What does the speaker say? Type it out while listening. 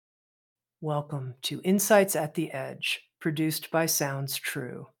Welcome to Insights at the Edge, produced by Sounds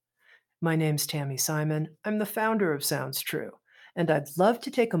True. My name's Tami Simon. I'm the founder of Sounds True, and I'd love to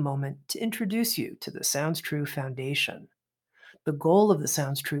take a moment to introduce you to the Sounds True Foundation. The goal of the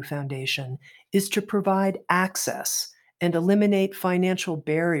Sounds True Foundation is to provide access and eliminate financial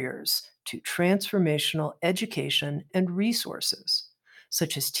barriers to transformational education and resources,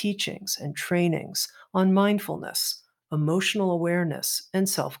 such as teachings and trainings on mindfulness, emotional awareness, and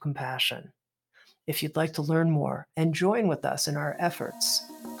self-compassion. If you'd like to learn more and join with us in our efforts,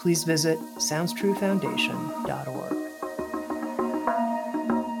 please visit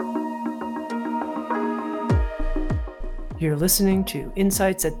SoundsTrueFoundation.org. You're listening to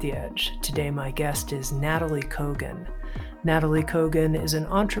Insights at the Edge. Today, my guest is Nataly Kogan. Nataly Kogan is an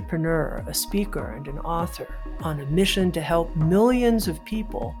entrepreneur, a speaker, and an author on a mission to help millions of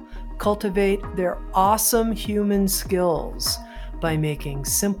people cultivate their awesome human skills by making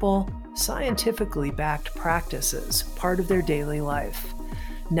simple, scientifically backed practices part of their daily life.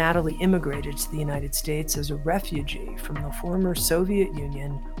 Nataly immigrated to the United States as a refugee from the former Soviet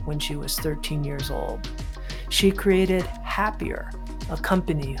Union when she was 13 years old. She created Happier, a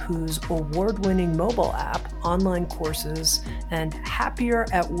company whose award-winning mobile app, online courses, and Happier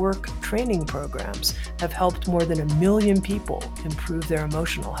at Work training programs have helped more than 1 million people improve their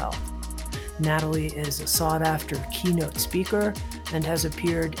emotional health. Nataly is a sought-after keynote speaker and has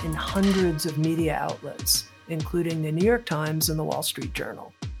appeared in hundreds of media outlets, including the New York Times and the Wall Street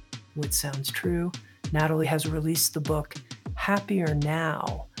Journal. What sounds true, Nataly has released the book Happier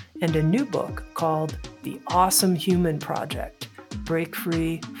Now and a new book called The Awesome Human Project: Break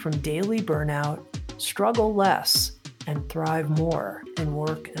Free from Daily Burnout, Struggle Less, and Thrive More in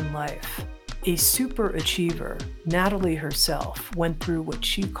Work and Life. A super achiever, Nataly herself went through what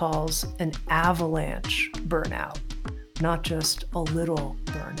she calls an avalanche burnout. Not just a little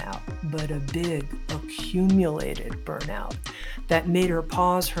burnout, but a big accumulated burnout that made her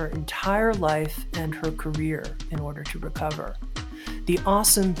pause her entire life and her career in order to recover. The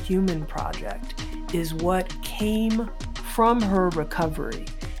Awesome Human Project is what came from her recovery,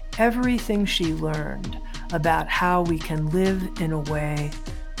 everything she learned about how we can live in a way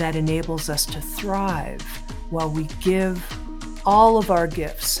that enables us to thrive while we give all of our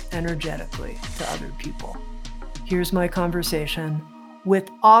gifts energetically to other people. Here's my conversation with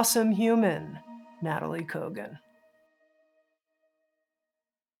awesome human, Nataly Kogan.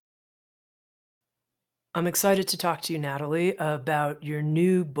 I'm excited to talk to you, Nataly, about your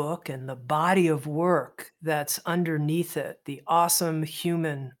new book and the body of work that's underneath it, the Awesome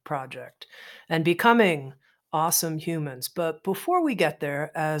Human Project, and becoming awesome humans. But before we get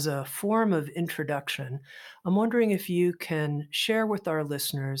there, as a form of introduction, I'm wondering if you can share with our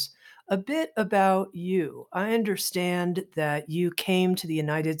listeners a bit about you. I understand that you came to the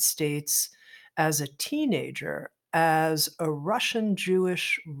United States as a teenager as a Russian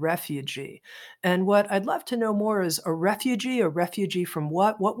Jewish refugee. And what I'd love to know more is a refugee from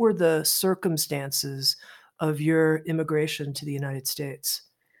what? What were the circumstances of your immigration to the United States?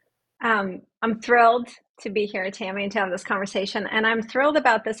 I'm thrilled to be here, Tammy, and to have this conversation. And I'm thrilled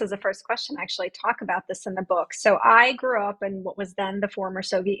about this as a first question, actually, talk about this in the book. So I grew up in what was then the former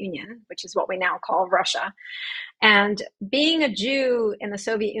Soviet Union, which is what we now call Russia. And being a Jew in the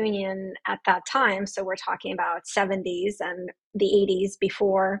Soviet Union at that time, so we're talking about 70s and the 80s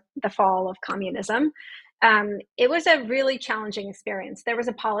before the fall of communism, it was a really challenging experience. There was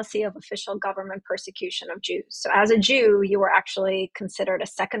a policy of official government persecution of Jews. So as a Jew, you were actually considered a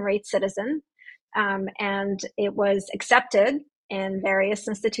second-rate citizen, and it was accepted in various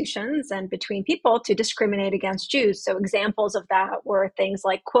institutions and between people to discriminate against Jews. So examples of that were things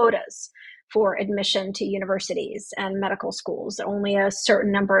like quotas for admission to universities and medical schools. Only a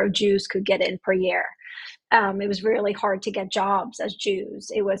certain number of Jews could get in per year. It was really hard to get jobs as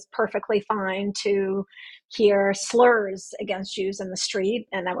Jews. It was perfectly fine to hear slurs against Jews in the street,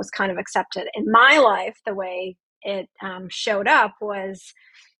 and that was kind of accepted. In my life, the way it showed up was,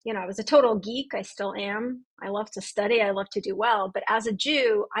 I was a total geek. I still am. I love to study. I love to do well. But as a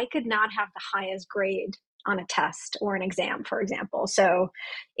Jew, I could not have the highest grade on a test or an exam, for example. So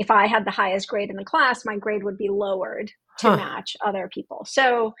if I had the highest grade in the class, my grade would be lowered to Huh. match other people.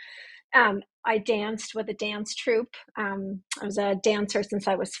 So I danced with a dance troupe. I was a dancer since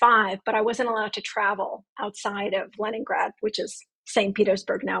I was 5, but I wasn't allowed to travel outside of Leningrad, which is St.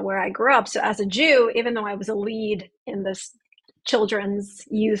 Petersburg now, where I grew up. So as a Jew, even though I was a lead in this children's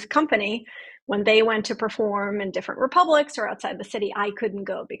youth company, when they went to perform in different republics or outside the city, I couldn't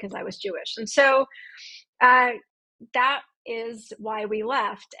go because I was Jewish. And so that is why we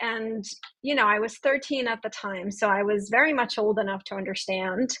left. And, I was 13 at the time, so I was very much old enough to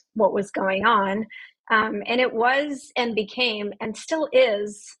understand what was going on. And it was and became and still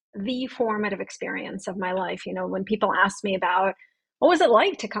is the formative experience of my life. When people ask me about what was it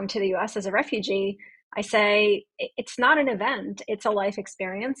like to come to the US as a refugee, I say it's not an event, it's a life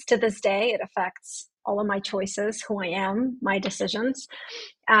experience. To this day, it affects all of my choices, who I am, my decisions.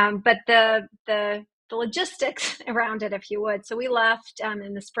 But the logistics around it, if you would. So we left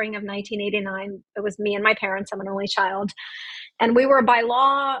in the spring of 1989. It was me and my parents. I'm an only child. And we were by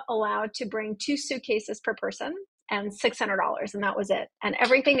law allowed to bring 2 suitcases per person and $600. And that was it. And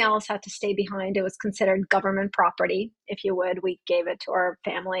everything else had to stay behind. It was considered government property, if you would. We gave it to our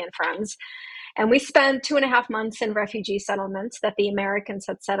family and friends. And we spent 2.5 months in refugee settlements that the Americans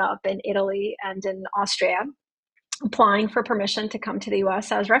had set up in Italy and in Austria, applying for permission to come to the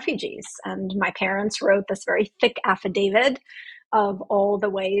US as refugees. And my parents wrote this very thick affidavit of all the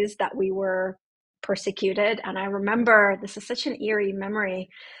ways that we were persecuted. And I remember, this is such an eerie memory,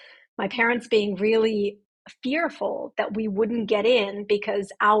 my parents being really fearful that we wouldn't get in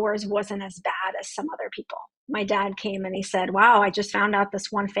because ours wasn't as bad as some other people. My dad came and he said, wow, I just found out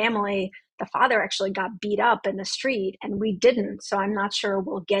this one family, the father actually got beat up in the street and we didn't. So I'm not sure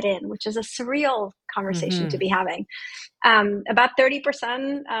we'll get in, which is a surreal conversation to be having. About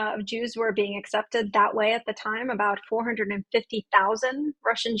 30% of Jews were being accepted that way at the time. About 450,000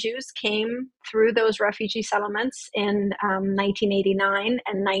 Russian Jews came through those refugee settlements in 1989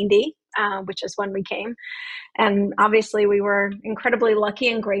 and 90, which is when we came. And obviously, we were incredibly lucky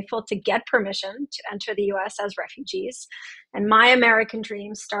and grateful to get permission to enter the US as refugees. And my American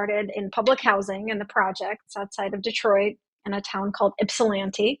dream started in public housing in the projects outside of Detroit in a town called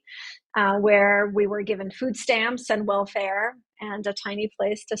Ypsilanti, where we were given food stamps and welfare and a tiny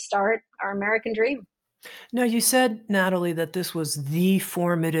place to start our American dream. Now, you said, Nataly, that this was the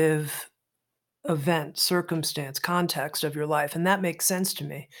formative event, circumstance, context of your life, and that makes sense to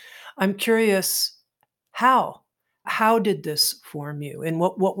me. I'm curious, how? How did this form you, and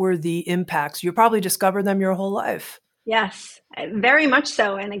what were the impacts? You probably discovered them your whole life. Yes, very much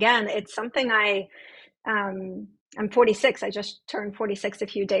so. And again, it's something I'm 46. I just turned 46 a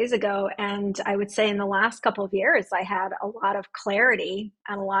few days ago. And I would say in the last couple of years, I had a lot of clarity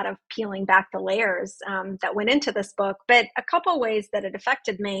and a lot of peeling back the layers that went into this book. But a couple of ways that it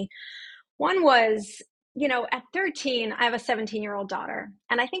affected me. One was, at 13, I have a 17-year-old daughter.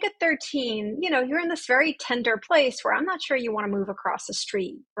 And I think at 13, you're in this very tender place where I'm not sure you want to move across the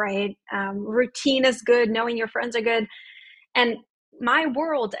street, right? Routine is good, knowing your friends are good. And my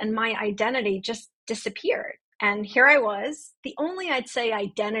world and my identity just disappeared. And here I was. The only, I'd say,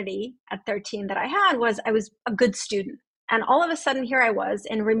 identity at 13 that I had was I was a good student. And all of a sudden, here I was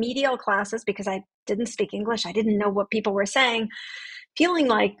in remedial classes because I didn't speak English. I didn't know what people were saying, feeling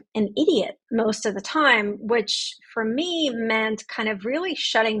like an idiot most of the time, which for me meant kind of really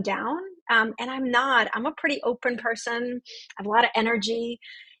shutting down. And I'm a pretty open person. I have a lot of energy.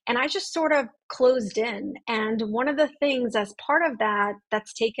 And I just sort of closed in. And one of the things as part of that,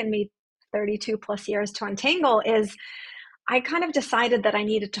 that's taken me 32 plus years to untangle, is I kind of decided that I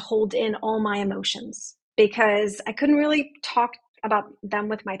needed to hold in all my emotions because I couldn't really talk about them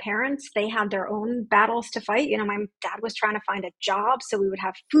with my parents. They had their own battles to fight. My dad was trying to find a job so we would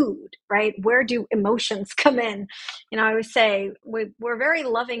have food, right? Where do emotions come in? I always say we're a very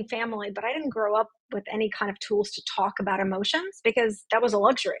loving family, but I didn't grow up with any kind of tools to talk about emotions because that was a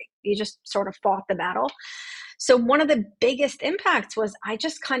luxury. You just sort of fought the battle. So one of the biggest impacts was I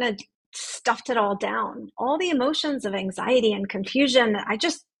just kind of stuffed it all down. All the emotions of anxiety and confusion, I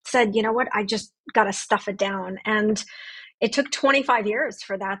just said, you know what? I just got to stuff it down. And it took 25 years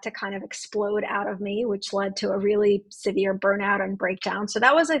for that to kind of explode out of me, which led to a really severe burnout and breakdown. So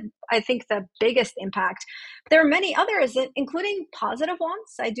that was, I think, the biggest impact. There are many others, including positive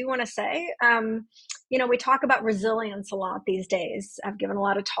ones, I do want to say. We talk about resilience a lot these days. I've given a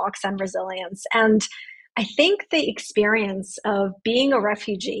lot of talks on resilience. And I think the experience of being a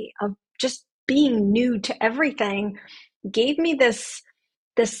refugee, of just being new to everything, gave me this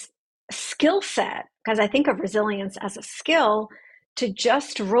skill set, because I think of resilience as a skill, to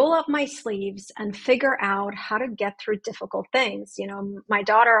just roll up my sleeves and figure out how to get through difficult things. My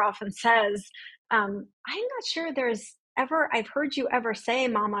daughter often says, I'm not sure I've heard you ever say,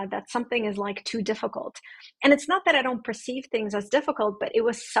 Mama, that something is like too difficult. And it's not that I don't perceive things as difficult, but it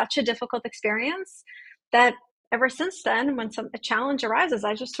was such a difficult experience that ever since then, when a challenge arises,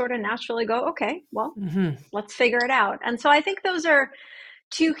 I just sort of naturally go, okay, well, let's figure it out. And so I think those are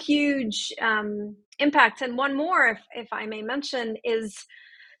two huge impacts. And one more, if I may mention, is,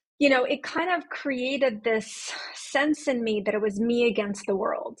 it kind of created this sense in me that it was me against the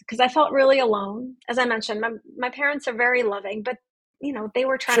world because I felt really alone. As I mentioned, my parents are very loving, but they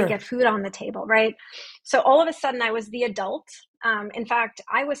were trying to Sure. get food on the table, right? So all of a sudden I was the adult. In fact,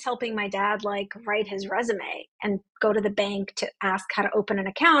 I was helping my dad write his resume and go to the bank to ask how to open an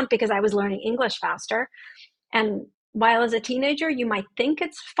account because I was learning English faster. And while as a teenager, you might think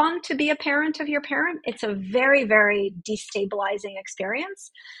it's fun to be a parent of your parent, it's a very, very destabilizing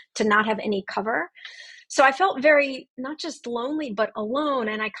experience to not have any cover. So I felt very, not just lonely, but alone.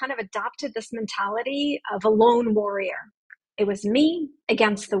 And I kind of adopted this mentality of a lone warrior. It was me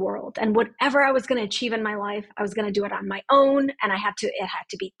against the world. And whatever I was going to achieve in my life, I was going to do it on my own. And it had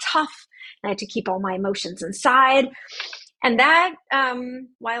to be tough. And I had to keep all my emotions inside. And that,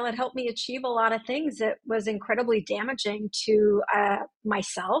 while it helped me achieve a lot of things, it was incredibly damaging to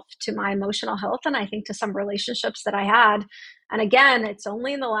myself, to my emotional health, and I think to some relationships that I had. And again, it's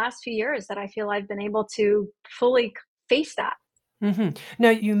only in the last few years that I feel I've been able to fully face that.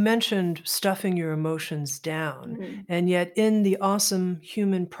 Now, you mentioned stuffing your emotions down, Mm. and yet in the Awesome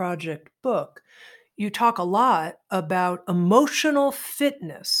Human Project book, you talk a lot about emotional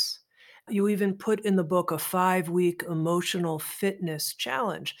fitness. You even put in the book a 5-week emotional fitness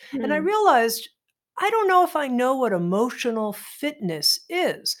challenge. And I Mm. realized I don't know if I know what emotional fitness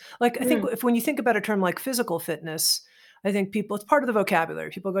is. Like, I think Mm. if when you think about a term like physical fitness, I think it's part of the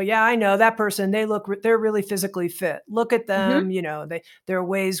vocabulary. People go, yeah, I know that person. They're really physically fit. Look at Mm-hmm. them. There are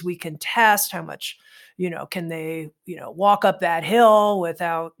ways we can test how much can they, walk up that hill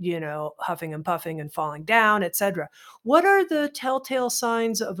without, huffing and puffing and falling down, etc. What are the telltale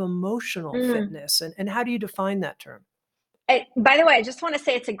signs of emotional Mm. fitness and how do you define that term? By the way, I just want to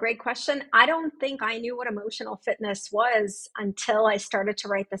say it's a great question. I don't think I knew what emotional fitness was until I started to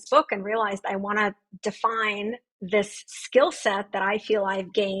write this book and realized I want to define this skill set that I feel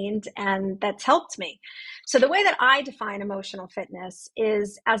I've gained and that's helped me. So, the way that I define emotional fitness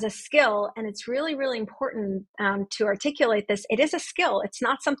is as a skill, and it's really, really important to articulate this. It is a skill, it's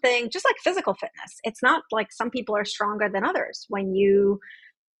not something just like physical fitness. It's not like some people are stronger than others. When you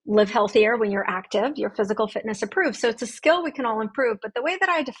live healthier, when you're active, your physical fitness improves. So it's a skill we can all improve. But the way that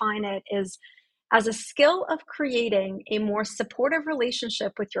I define it is as a skill of creating a more supportive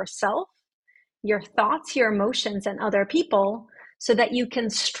relationship with yourself, your thoughts, your emotions, and other people so that you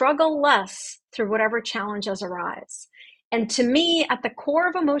can struggle less through whatever challenges arise. And to me, at the core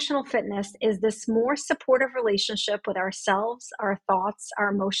of emotional fitness is this more supportive relationship with ourselves, our thoughts, our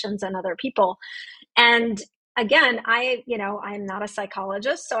emotions, and other people. And again, I'm not a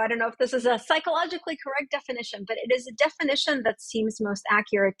psychologist, so I don't know if this is a psychologically correct definition, but it is a definition that seems most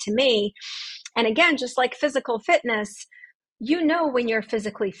accurate to me. And again, just like physical fitness, when you're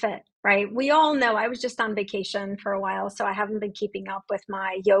physically fit, right? We all know. I was just on vacation for a while, so I haven't been keeping up with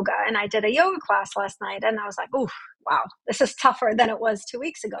my yoga. And I did a yoga class last night, and I was like, oh, wow, this is tougher than it was 2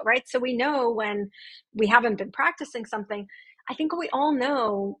 weeks ago, right? So we know when we haven't been practicing something. I think we all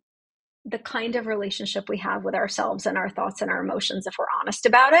know the kind of relationship we have with ourselves and our thoughts and our emotions if we're honest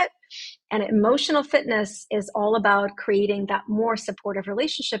about it. And emotional fitness is all about creating that more supportive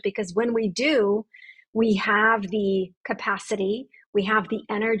relationship because when we do, we have the capacity, we have the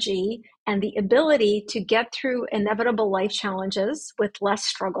energy and the ability to get through inevitable life challenges with less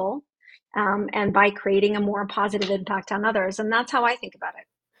struggle, and by creating a more positive impact on others. And that's how I think about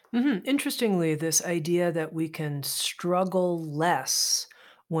it. Interestingly, this idea that we can struggle less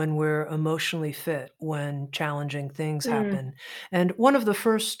when we're emotionally fit, when challenging things Mm. happen. And one of the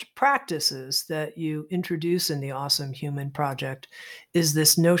first practices that you introduce in the Awesome Human Project is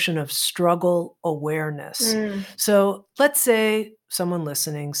this notion of struggle awareness. Mm. So let's say someone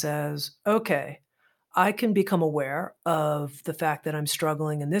listening says, okay, I can become aware of the fact that I'm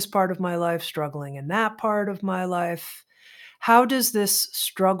struggling in this part of my life, struggling in that part of my life. How does this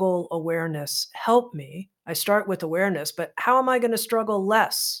struggle awareness help me? I start with awareness, but how am I going to struggle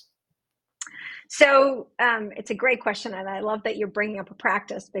less? So it's a great question, and I love that you're bringing up a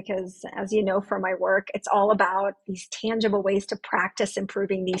practice because, as you know from my work, it's all about these tangible ways to practice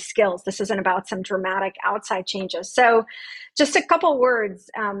improving these skills. This isn't about some dramatic outside changes. So, just a couple words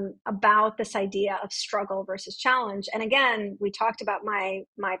about this idea of struggle versus challenge. And again, we talked about my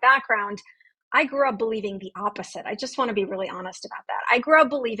background. I grew up believing the opposite. I just want to be really honest about that. I grew up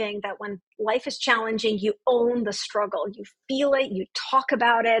believing that when life is challenging, you own the struggle. You feel it, you talk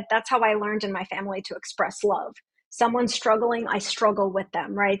about it. That's how I learned in my family to express love. Someone's struggling, I struggle with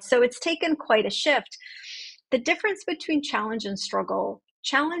them, right? So it's taken quite a shift. The difference between challenge and struggle,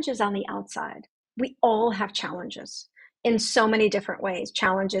 challenge is on the outside. We all have challenges in so many different ways,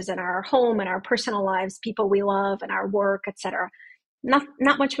 challenges in our home, in our personal lives, people we love, in our work, etc. Not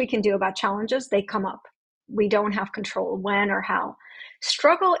much we can do about challenges. They come up. We don't have control when or how.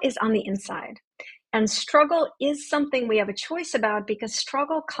 Struggle is on the inside. And struggle is something we have a choice about because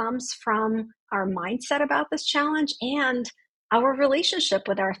struggle comes from our mindset about this challenge and our relationship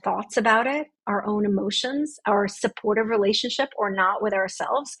with our thoughts about it, our own emotions, our supportive relationship or not with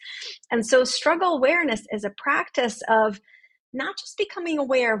ourselves. And so struggle awareness is a practice of not just becoming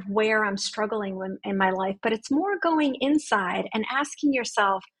aware of where I'm struggling in my life, but it's more going inside and asking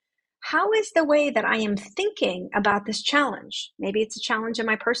yourself, how is the way that I am thinking about this challenge? Maybe it's a challenge in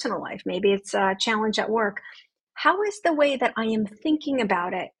my personal life. Maybe it's a challenge at work. How is the way that I am thinking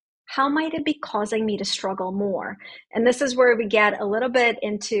about it? How might it be causing me to struggle more? And this is where we get a little bit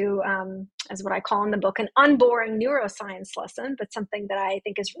into, as what I call in the book, an unboring neuroscience lesson, but something that I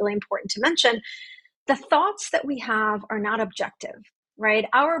think is really important to mention. The thoughts that we have are not objective, right?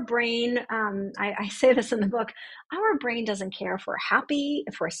 Our brain, I say this in the book, our brain doesn't care if we're happy,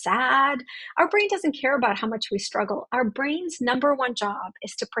 if we're sad. Our brain doesn't care about how much we struggle. Our brain's number one job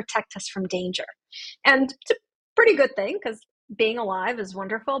is to protect us from danger. And it's a pretty good thing because being alive is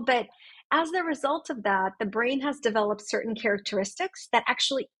wonderful. But as the result of that, the brain has developed certain characteristics that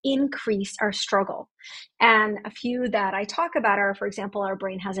actually increase our struggle. And a few that I talk about are, for example, our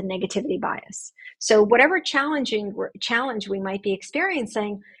brain has a negativity bias. So whatever challenge we might be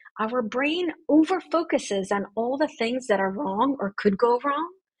experiencing, our brain over focuses on all the things that are wrong or could go wrong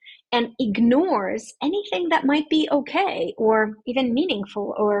and ignores anything that might be okay or even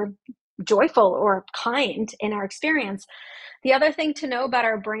meaningful or joyful or kind in our experience. The other thing to know about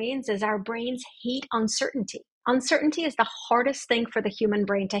our brains is our brains hate uncertainty. Uncertainty is the hardest thing for the human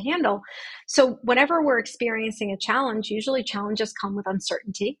brain to handle. So whenever we're experiencing a challenge, usually challenges come with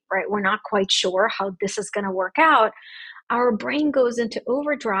uncertainty, right? We're not quite sure how this is going to work out. Our brain goes into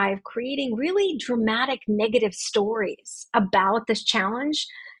overdrive, creating really dramatic negative stories about this challenge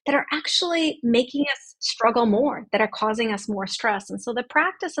that are actually making us struggle more, that are causing us more stress. And so the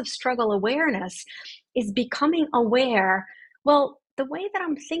practice of struggle awareness is becoming aware, well, the way that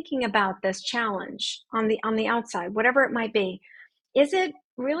I'm thinking about this challenge on the outside, whatever it might be, is it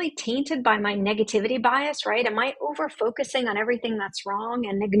really tainted by my negativity bias, right? Am I over focusing on everything that's wrong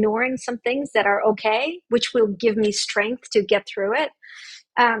and ignoring some things that are okay, which will give me strength to get through it?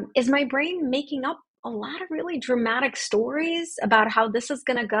 Is my brain making up a lot of really dramatic stories about how this is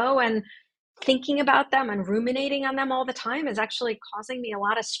going to go, and thinking about them and ruminating on them all the time is actually causing me a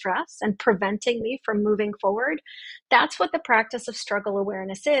lot of stress and preventing me from moving forward? That's what the practice of struggle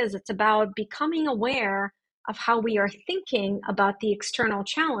awareness is. It's about becoming aware of how we are thinking about the external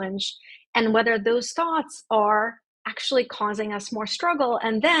challenge and whether those thoughts are actually causing us more struggle,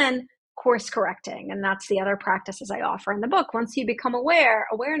 and then course correcting. And that's the other practices I offer in the book. Once you become aware,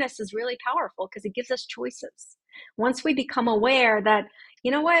 awareness is really powerful because it gives us choices. Once we become aware that,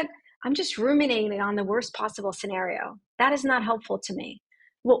 you know what, I'm just ruminating on the worst possible scenario, that is not helpful to me.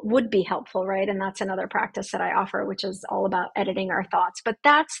 What would be helpful, right? And that's another practice that I offer, which is all about editing our thoughts. But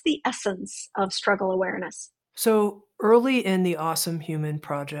that's the essence of struggle awareness. So early in the Awesome Human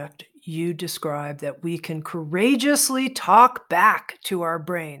Project, you described that we can courageously talk back to our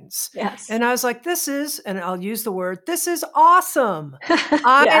brains. Yes. And I was like, this is, and I'll use the word, this is awesome.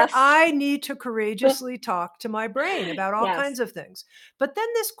 I Yes. I need to courageously talk to my brain about all Yes. kinds of things. But then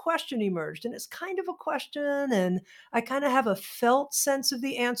this question emerged, and it's kind of a question, and I kind of have a felt sense of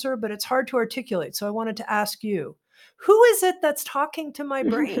the answer, but it's hard to articulate. So I wanted to ask you, who is it that's talking to my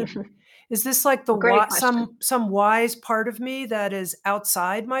brain? Is this like the Great question. some wise part of me that is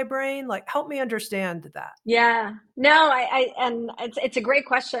outside my brain? Like, help me understand that. Yeah, no, and it's a great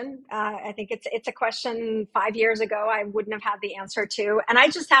question. I think it's a question 5 years ago I wouldn't have had the answer to. And I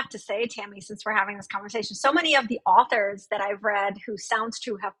just have to say, Tami, since we're having this conversation, so many of the authors that I've read who Sounds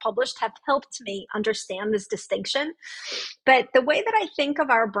True have published have helped me understand this distinction. But the way that I think of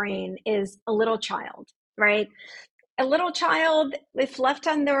our brain is a little child, right? A little child, if left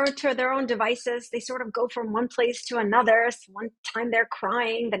to their own devices, they sort of go from one place to another. So one time they're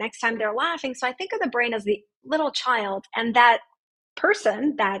crying, the next time they're laughing. So I think of the brain as the little child, and that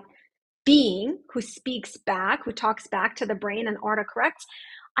person, that being who speaks back, who talks back to the brain and autocorrects,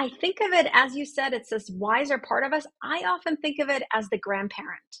 I think of it, as you said, it's this wiser part of us. I often think of it as the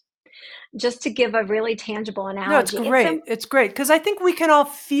grandparent, just to give a really tangible No, it's analogy. great. It's great because I think we can all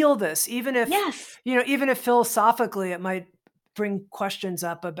feel this, even if, Yes. even if philosophically it might bring questions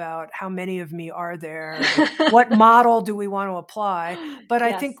up about how many of me are there and what model do we want to apply. But I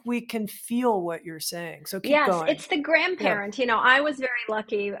Yes. think we can feel what you're saying. So keep Yes, going. it's the Yeah. grandparent. I was very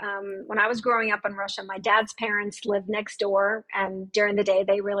lucky. When I was growing up in Russia, my dad's parents lived next door, and during the day,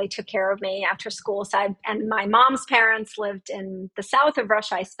 they really took care of me after school. And my mom's parents lived in the south of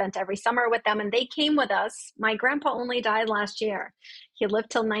Russia. I spent every summer with them, and they came with us. My grandpa only died last year. He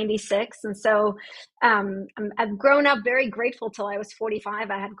lived till 96. And so I've grown up very grateful till I was 45.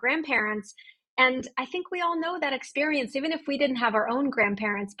 I had grandparents. And I think we all know that experience, even if we didn't have our own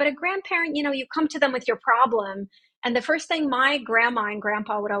grandparents. But a grandparent, you come to them with your problem. And the first thing my grandma and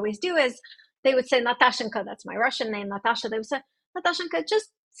grandpa would always do is they would say, Natashenka, that's my Russian name, Natasha. They would say, Natashenka,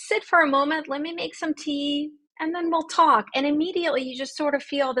 just sit for a moment. Let me make some tea and then we'll talk. And immediately you just sort of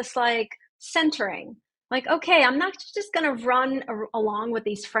feel this like centering. Like, okay, I'm not just going to run along with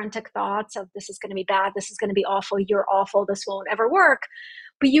these frantic thoughts of this is going to be bad, this is going to be awful, you're awful, this won't ever work.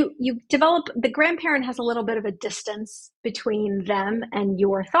 But you develop, the grandparent has a little bit of a distance between them and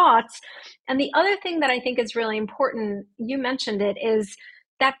your thoughts. And the other thing that I think is really important, you mentioned it, is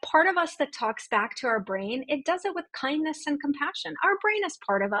that part of us that talks back to our brain. It does it with kindness and compassion. Our brain is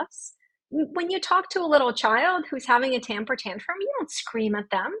part of us. When you talk to a little child who's having a temper tantrum, you don't scream at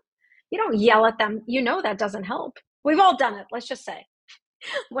them. You don't yell at them. That doesn't help. We've all done it, let's just say.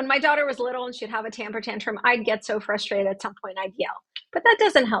 When my daughter was little and she'd have a temper tantrum, I'd get so frustrated at some point I'd yell. But that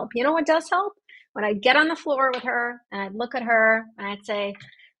doesn't help. You know what does help? When I'd get on the floor with her and I'd look at her and I'd say,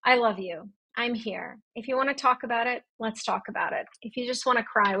 I love you. I'm here. If you want to talk about it, let's talk about it. If you just want to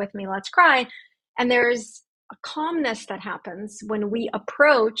cry with me, let's cry. And there's a calmness that happens when we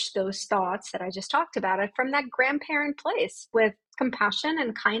approach those thoughts that I just talked about it from that grandparent place with compassion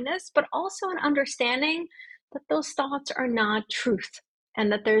and kindness, but also an understanding that those thoughts are not truth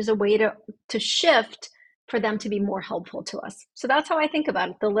and that there's a way to shift for them to be more helpful to us. So that's how I think about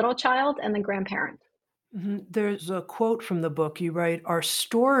it, the little child and the grandparent. There's a quote from the book. You write, our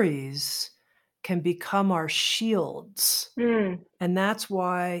stories can become our shields. Mm. And that's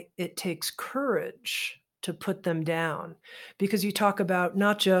why it takes courage to put them down, because you talk about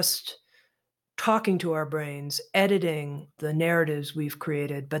not just talking to our brains, editing the narratives we've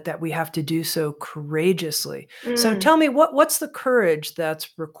created, but that we have to do so courageously. So Mm. tell me, what's the courage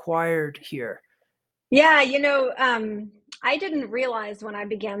that's required here? Yeah, I didn't realize when I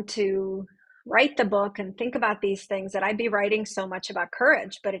began to write the book and think about these things that I'd be writing so much about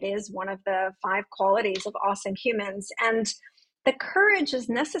courage, but it is one of the 5 qualities of awesome humans. And the courage is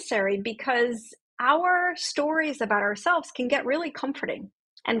necessary because our stories about ourselves can get really comforting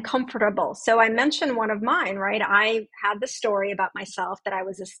and comfortable. So I mentioned one of mine, right? I had the story about myself that I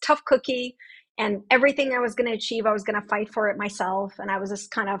was this tough cookie and everything I was going to achieve, I was going to fight for it myself. And I was this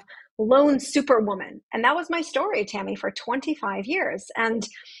kind of lone superwoman. And that was my story, Tami, for 25 years. And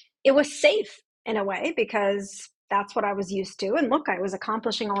it was safe in a way because that's what I was used to. And look, I was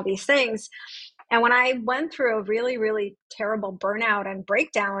accomplishing all these things. And when I went through a really, really terrible burnout and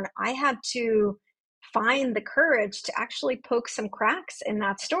breakdown, I had to find the courage to actually poke some cracks in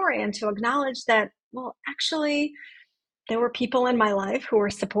that story and to acknowledge that, well, actually, there were people in my life who were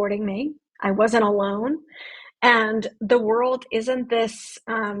supporting me. I wasn't alone. And the world isn't this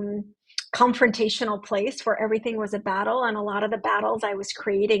confrontational place where everything was a battle. And a lot of the battles I was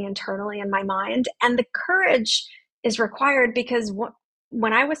creating internally in my mind. And the courage is required because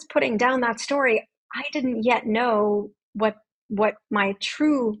when I was putting down that story, I didn't yet know what my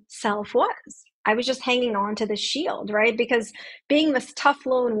true self was. I was just hanging on to the shield, right? Because being this tough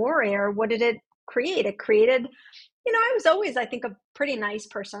lone warrior, what did it create? It created, I was always, I think, a pretty nice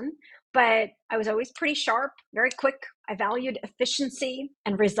person, but I was always pretty sharp, very quick. I valued efficiency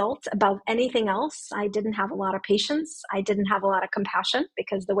and results above anything else. I didn't have a lot of patience. I didn't have a lot of compassion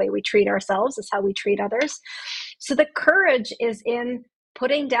because the way we treat ourselves is how we treat others. So the courage is in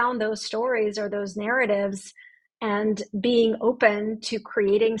putting down those stories or those narratives and being open to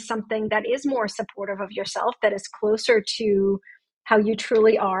creating something that is more supportive of yourself, that is closer to how you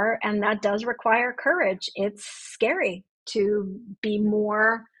truly are. And that does require courage. It's scary to be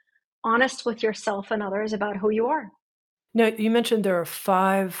more honest with yourself and others about who you are. Now, you mentioned there are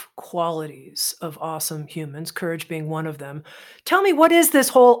 5 qualities of awesome humans, courage being one of them. Tell me, what is this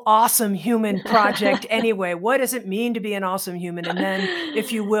whole awesome human project anyway? What does it mean to be an awesome human? And then,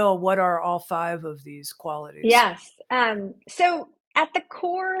 if you will, what are all 5 of these qualities? Yes. So at the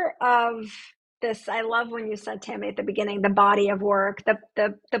core of this, I love when you said, Tammy, at the beginning, the body of work,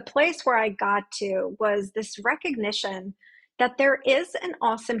 the place where I got to was this recognition that there is an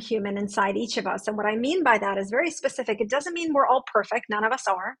awesome human inside each of us. And what I mean by that is very specific. It doesn't mean we're all perfect. None of us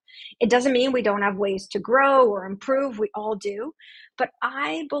are. It doesn't mean we don't have ways to grow or improve. We all do. But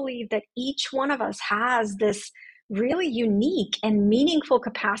I believe that each one of us has this really unique and meaningful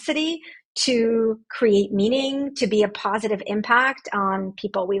capacity to create meaning, to be a positive impact on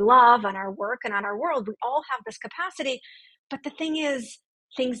people we love, on our work, and on our world. We all have this capacity. But the thing is,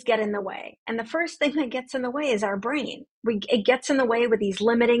 things get in the way. And the first thing that gets in the way is our brain. It gets in the way with these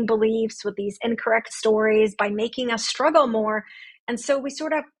limiting beliefs, with these incorrect stories, by making us struggle more. And so we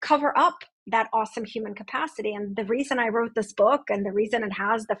sort of cover up that awesome human capacity. And the reason I wrote this book, and the reason it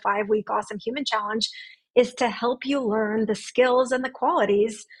has the 5-week Awesome Human Challenge, is to help you learn the skills and the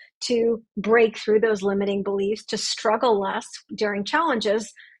qualities to break through those limiting beliefs, to struggle less during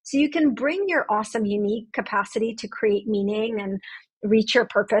challenges, so you can bring your awesome, unique capacity to create meaning and reach your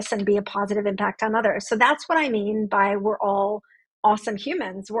purpose and be a positive impact on others. So that's what I mean by we're all awesome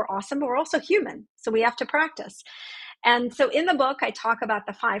humans. We're awesome, but we're also human. So we have to practice. And so in the book, I talk about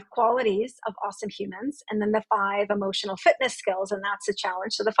the 5 qualities of awesome humans, and then the 5 emotional fitness skills, and that's a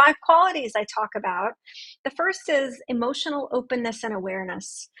challenge. So the 5 qualities I talk about, the first is emotional openness and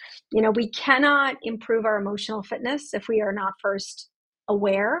awareness. We cannot improve our emotional fitness if we are not first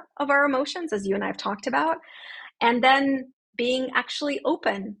aware of our emotions, as you and I have talked about, and then being actually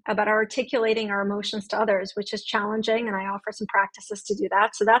open about articulating our emotions to others, which is challenging, and I offer some practices to do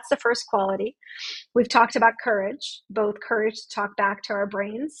that. So that's the first quality. We've talked about courage, both courage to talk back to our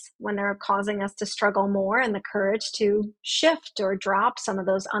brains when they're causing us to struggle more, and the courage to shift or drop some of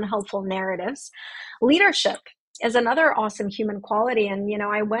those unhelpful narratives. Leadership is another awesome human quality. And,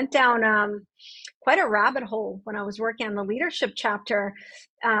 I went down quite a rabbit hole when I was working on the leadership chapter,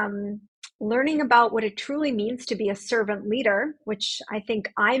 learning about what it truly means to be a servant leader, which I think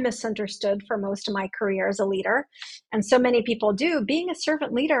I misunderstood for most of my career as a leader. And so many people do. Being a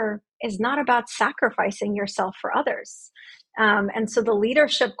servant leader is not about sacrificing yourself for others. And so the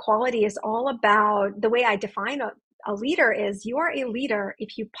leadership quality is all about, the way I define a leader is, you are a leader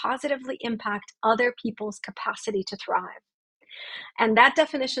if you positively impact other people's capacity to thrive. And that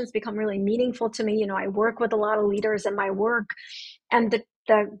definition has become really meaningful to me. I work with a lot of leaders in my work, and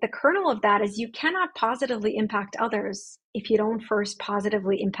the kernel of that is, you cannot positively impact others if you don't first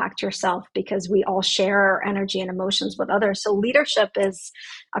positively impact yourself, because we all share our energy and emotions with others. So leadership is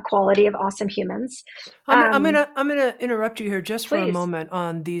a quality of awesome humans. I'm gonna interrupt you here just for a Please. moment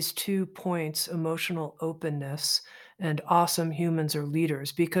on these 2 points, emotional openness and awesome humans or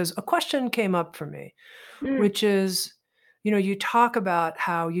leaders, because a question came up for me, Mm, which is, you talk about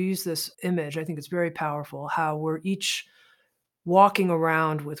how you use this image. I think it's very powerful, how we're each walking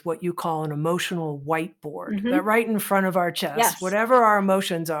around with what you call an emotional whiteboard, that mm-hmm. right in front of our chest, Yes. whatever our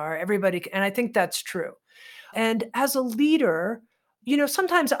emotions are, and I think that's true. And as a leader,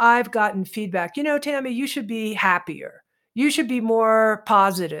 sometimes I've gotten feedback, Tami, you should be happier. You should be more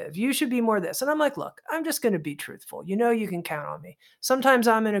positive. You should be more this. And I'm like, look, I'm just going to be truthful. You can count on me. Sometimes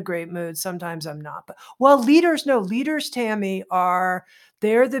I'm in a great mood. Sometimes I'm not. But leaders, no, leaders, Tami,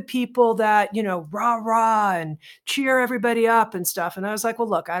 they're the people that, rah, rah, and cheer everybody up and stuff. And I was like, well,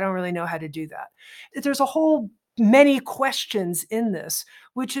 look, I don't really know how to do that. There's a whole many questions in this,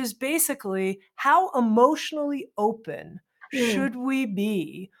 which is basically, how emotionally open Mm. should we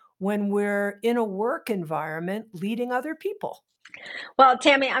be when we're in a work environment leading other people? Well,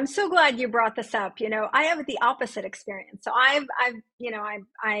 Tammy, I'm so glad you brought this up. I have the opposite experience. So I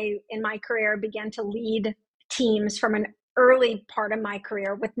in my career began to lead teams from an early part of my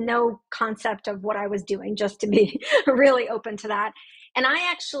career with no concept of what I was doing, just to be really open to that. And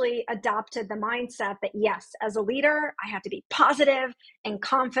I actually adopted the mindset that, yes, as a leader, I have to be positive and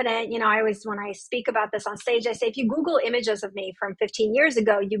confident. I always, when I speak about this on stage, I say, if you Google images of me from 15 years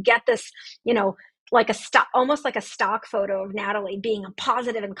ago, you get this, like almost like a stock photo of Nataly being a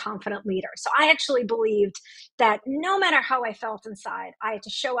positive and confident leader. So I actually believed that no matter how I felt inside, I had to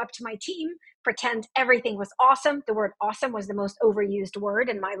show up to my team, pretend everything was awesome. The word awesome was the most overused word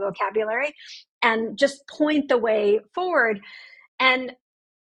in my vocabulary, and just point the way forward. And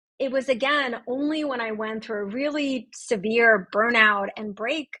it was, again, only when I went through a really severe burnout and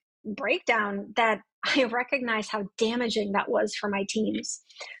breakdown that I recognized how damaging that was for my teams.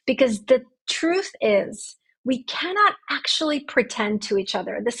 Because the truth is, we cannot actually pretend to each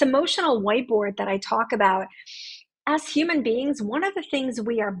other. This emotional whiteboard that I talk about, as human beings, one of the things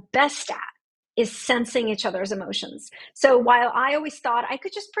we are best at is sensing each other's emotions. So while I always thought I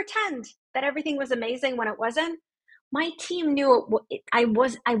could just pretend that everything was amazing when it wasn't, my team knew I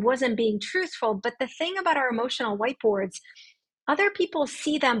wasn't being truthful. But the thing about our emotional whiteboards, other people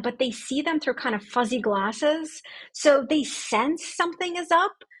see them, but they see them through kind of fuzzy glasses. So they sense something is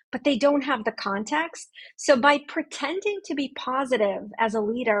up, but they don't have the context. So by pretending to be positive as a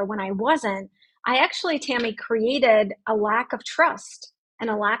leader when I wasn't, I actually, Tami, created a lack of trust and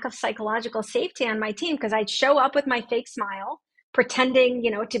a lack of psychological safety on my team, because I'd show up with my fake smile, pretending,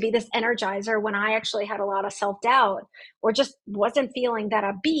 to be this energizer when I actually had a lot of self-doubt or just wasn't feeling that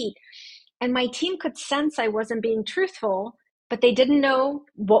upbeat. And my team could sense I wasn't being truthful, but they didn't know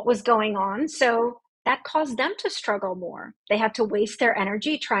what was going on. So that caused them to struggle more. They had to waste their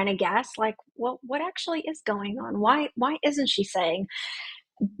energy trying to guess, like, well, what actually is going on? Why isn't she saying?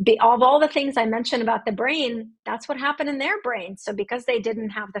 Of all the things I mentioned about the brain, that's what happened in their brain. So because they didn't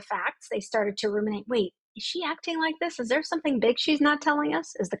have the facts, they started to ruminate, wait, is she acting like this? Is there something big she's not telling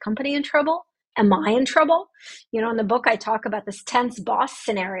us? Is the company in trouble? Am I in trouble? In the book, I talk about this tense boss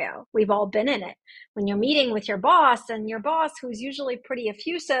scenario. We've all been in it. When you're meeting with your boss, and your boss, who's usually pretty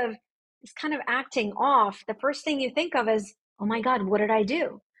effusive, is kind of acting off, the first thing you think of is, oh my God, what did I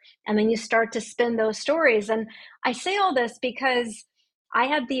do? And then you start to spin those stories. And I say all this because I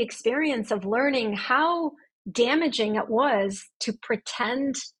had the experience of learning how damaging it was to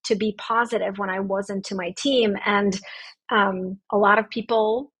pretend to be positive when I wasn't to my team. And a lot of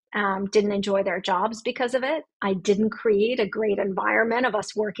people didn't enjoy their jobs because of it. I didn't create a great environment of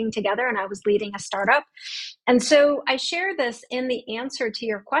us working together, and I was leading a startup. And so I share this in the answer to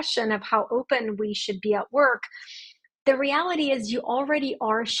your question of how open we should be at work. The reality is you already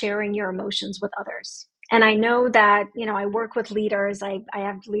are sharing your emotions with others. And I know that, I work with leaders. I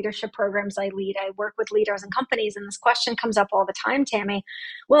have leadership programs I lead. I work with leaders and companies. And this question comes up all the time, Tami.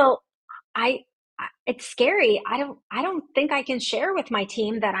 Well, it's scary. I don't think I can share with my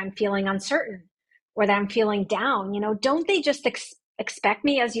team that I'm feeling uncertain or that I'm feeling down. Don't they just expect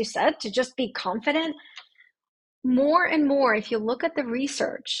me, as you said, to just be confident? More and more, if you look at the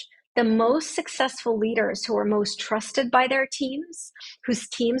research, the most successful leaders who are most trusted by their teams, whose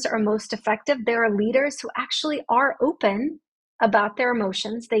teams are most effective, there are leaders who actually are open about their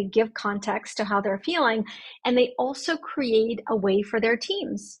emotions. They give context to how they're feeling, and they also create a way for their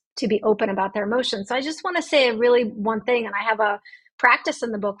teams to be open about their emotions. So I just want to say really one thing, and I have a practice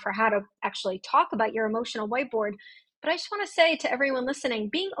in the book for how to actually talk about your emotional whiteboard. But I just want to say to everyone listening,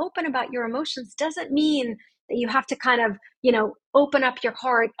 being open about your emotions doesn't mean that you have to kind of, open up your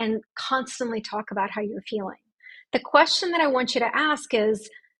heart and constantly talk about how you're feeling. The question that I want you to ask is,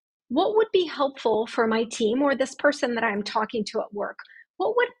 what would be helpful for my team or this person that I'm talking to at work?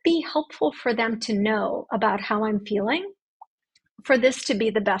 What would be helpful for them to know about how I'm feeling for this to be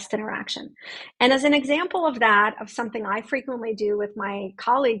the best interaction? And as an example of that, of something I frequently do with my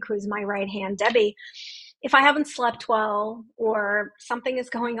colleague, who's my right hand, Debbie, if I haven't slept well or something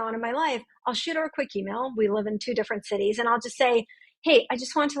is going on in my life, I'll shoot her a quick email. We live in 2 different cities, and I'll just say, hey, I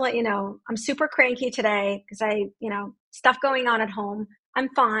just want to let you know, I'm super cranky today because stuff going on at home. I'm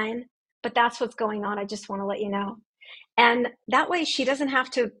fine, but that's what's going on. I just want to let you know. And that way she doesn't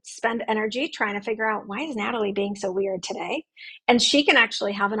have to spend energy trying to figure out, why is Nataly being so weird today? And she can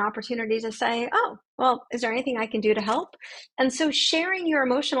actually have an opportunity to say, oh, well, is there anything I can do to help? And so sharing your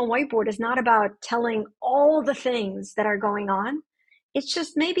emotional whiteboard is not about telling all the things that are going on. It's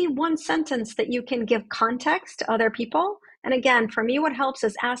just maybe one sentence that you can give context to other people. And again, for me, what helps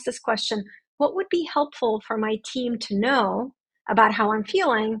is ask this question: what would be helpful for my team to know about how I'm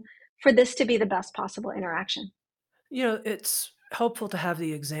feeling for this to be the best possible interaction? It's helpful to have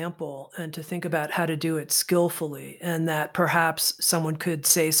the example and to think about how to do it skillfully, and that perhaps someone could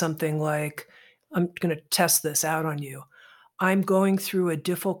say something like, I'm going to test this out on you. I'm going through a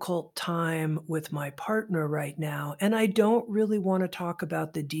difficult time with my partner right now, and I don't really want to talk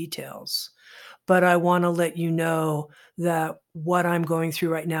about the details, but I want to let you know that what I'm going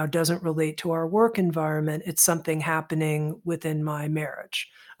through right now doesn't relate to our work environment. It's something happening within my marriage.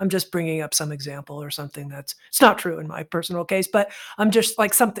 I'm just bringing up some example or something it's not true in my personal case, but I'm just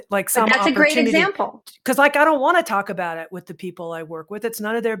like something like But some that's a great opportunity, example. because like I don't want to talk about it with the people I work with. It's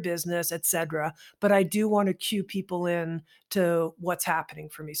none of their business, etc. But I do want to cue people in to what's happening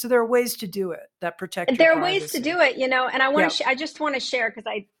for me. So there are ways to do it that protect your There are ways to do privacy. it, and I want Yeah. to. I just want to share, because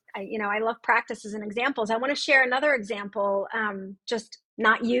I love practices and examples. I want to share another example. Just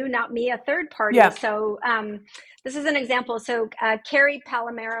not you, not me, a third party. Yeah. So this is an example. So Carrie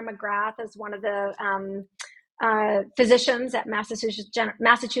Palomera McGrath is one of the physicians at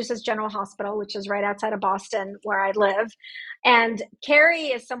Massachusetts General Hospital, which is right outside of Boston, where I live. And Carrie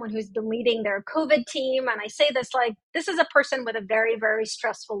is someone who's been leading their COVID team. And I say this like, this is a person with a very, very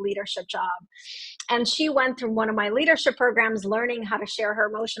stressful leadership job. And she went through one of my leadership programs, learning how to share her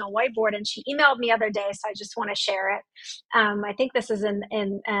emotional whiteboard. And she emailed me the other day, so I just want to share it. I think this is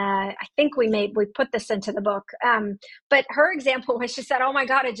I think we put this into the book. But her example was, she said, "Oh my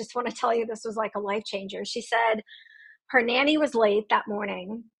God, I just want to tell you, this was like a life changer." She said her nanny was late that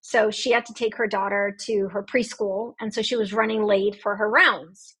morning, so she had to take her daughter to her preschool. And so she was running late for her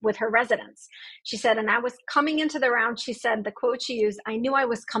rounds with her residents. She said, and I was coming into the round, she said, the quote she used, "I knew I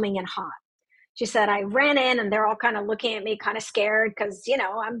was coming in hot." She said, "I ran in and they're all kind of looking at me kind of scared because,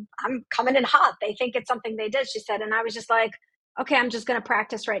 I'm coming in hot. They think it's something they did." She said, and I was just like, okay, I'm just going to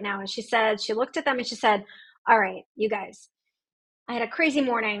practice right now. And she said, she looked at them and she said, "All right, you guys, I had a crazy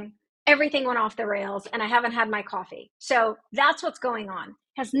morning. Everything went off the rails and I haven't had my coffee. So that's what's going on.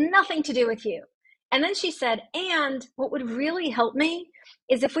 Has nothing to do with you." And then she said, "And what would really help me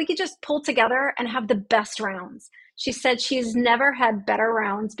is if we could just pull together and have the best rounds." She said she's never had better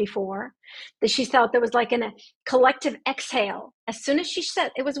rounds before. That she felt there was like a collective exhale. As soon as she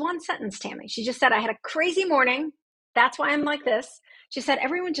said, it was one sentence, Tami. She just said, "I had a crazy morning. That's why I'm like this." She said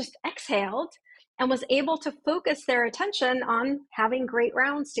everyone just exhaled and was able to focus their attention on having great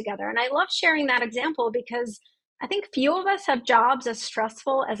rounds together. And I love sharing that example because I think few of us have jobs as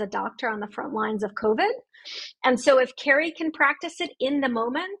stressful as a doctor on the front lines of COVID. And so if Carrie can practice it in the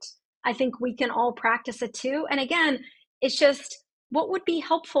moment, I think we can all practice it too. And again, it's just what would be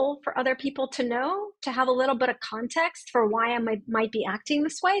helpful for other people to know, to have a little bit of context for why I might be acting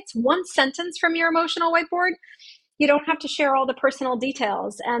this way. It's one sentence from your emotional whiteboard. You don't have to share all the personal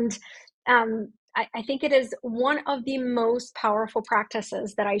details. And I think it is one of the most powerful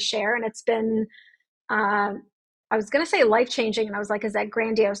practices that I share. And it's been, I was going to say life-changing. And I was like, is that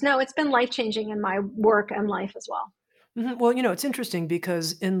grandiose? No, it's been life-changing in my work and life as well. Well, it's interesting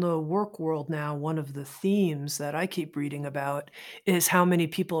because in the work world now, one of the themes that I keep reading about is how many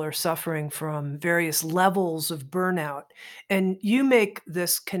people are suffering from various levels of burnout. And you make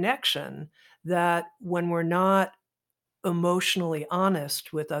this connection that when we're not emotionally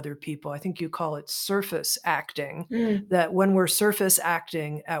honest with other people, I think you call it surface acting, Mm, that when we're surface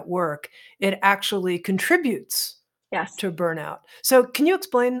acting at work, it actually contributes yes. to burnout. So can you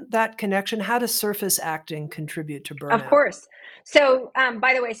explain that connection? How does surface acting contribute to Of burnout? course. So,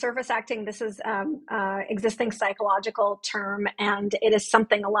 by the way, surface acting, this is existing psychological term, and it is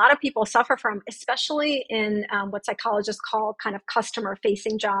something a lot of people suffer from, especially in what psychologists call kind of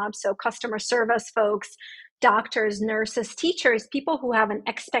customer-facing jobs. So customer service folks, doctors, nurses, teachers, people who have an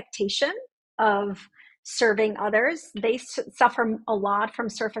expectation of serving others, they suffer a lot from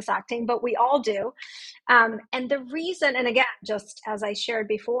surface acting, but we all do. And the reason, and again, just as I shared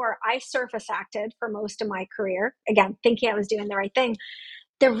before, I surface acted for most of my career, again, thinking I was doing the right thing.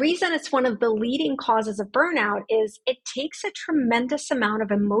 The reason it's one of the leading causes of burnout is it takes a tremendous amount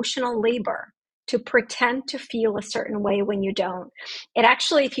of emotional labor to pretend to feel a certain way when you don't. It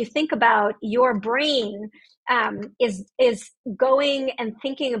actually, if you think about your brain, is going and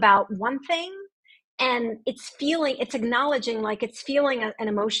thinking about one thing, and it's acknowledging like it's feeling an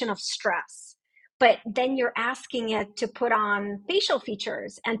emotion of stress, but then you're asking it to put on facial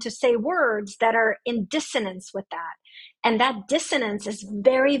features and to say words that are in dissonance with that. And that dissonance is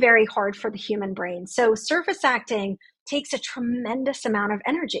very, very hard for the human brain. So surface acting takes a tremendous amount of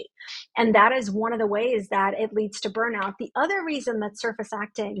energy. And that is one of the ways that it leads to burnout. The other reason that surface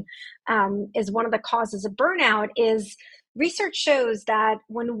acting is one of the causes of burnout is research shows that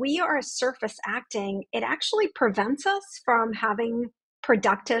when we are surface acting, it actually prevents us from having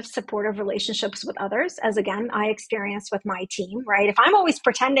productive, supportive relationships with others, as again, I experienced with my team, right? If I'm always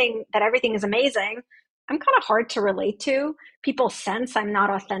pretending that everything is amazing, I'm kind of hard to relate to. People sense I'm not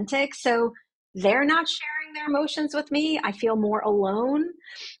authentic. So they're not sharing their emotions with me. I feel more alone.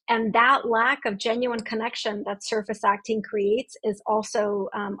 And that lack of genuine connection that surface acting creates is also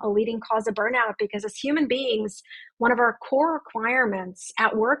a leading cause of burnout, because as human beings, one of our core requirements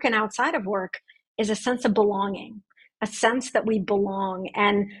at work and outside of work is a sense of belonging, a sense that we belong.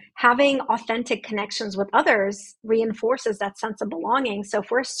 And having authentic connections with others reinforces that sense of belonging. So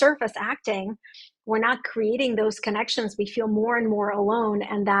if we're surface acting, we're not creating those connections. We feel more and more alone.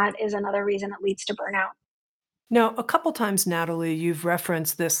 And that is another reason it leads to burnout. Now, a couple times, Natalie, you've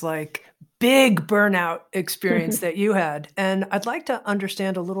referenced this like big burnout experience that you had. And I'd like to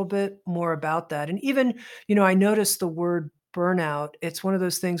understand a little bit more about that. And even, I noticed the word burnout. It's one of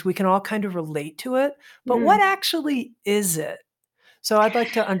those things we can all kind of relate to it, but what Mm. actually is it? So I'd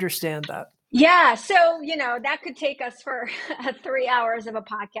like to understand that. Yeah, so that could take us for 3 hours of a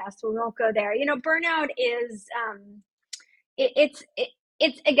podcast. We won't go there. Burnout is it, it's it,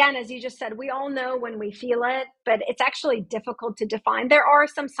 it's again, as you just said, we all know when we feel it, but it's actually difficult to define. There are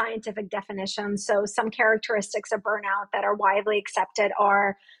some scientific definitions. So some characteristics of burnout that are widely accepted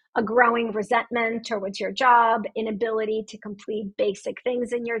are a growing resentment towards your job, inability to complete basic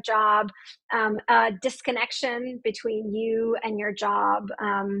things in your job, a disconnection between you and your job,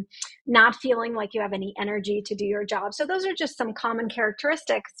 not feeling like you have any energy to do your job. So those are just some common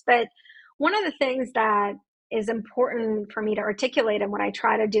characteristics. But one of the things that is important for me to articulate and what I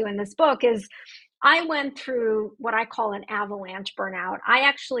try to do in this book is I went through what I call an avalanche burnout. I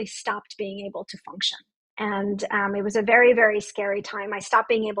actually stopped being able to function. And it was a very, very scary time. I stopped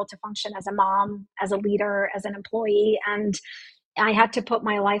being able to function as a mom, as a leader, as an employee. And I had to put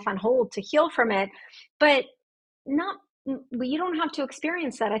my life on hold to heal from it. But not, you don't have to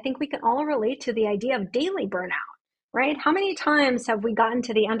experience that. I think we can all relate to the idea of daily burnout, right? How many times have we gotten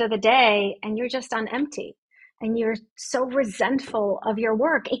to the end of the day and you're just on empty and you're so resentful of your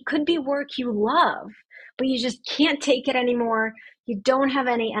work? It could be work you love, but you just can't take it anymore. You don't have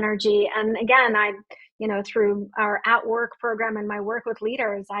any energy. And again, through our at work program and my work with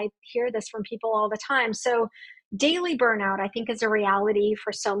leaders, I hear this from people all the time. So daily burnout, I think, is a reality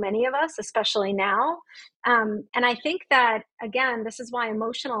for so many of us, especially now. And I think that, again, this is why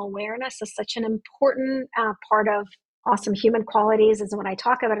emotional awareness is such an important part of awesome human qualities, is when I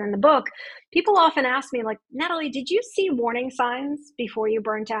talk about it in the book. People often ask me, like, Nataly, did you see warning signs before you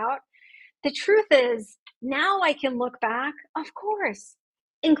burnt out? The truth is, now I can look back, of course,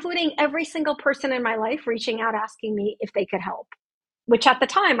 including every single person in my life reaching out asking me if they could help, which at the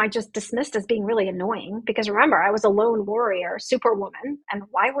time I just dismissed as being really annoying, because remember, I was a lone warrior, superwoman, and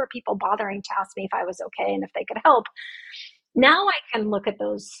why were people bothering to ask me if I was okay and if they could help? Now I can look at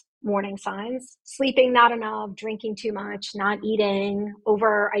those warning signs: sleeping not enough, drinking too much, not eating,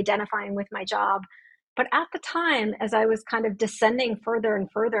 over identifying with my job. But at the time, as I was kind of descending further and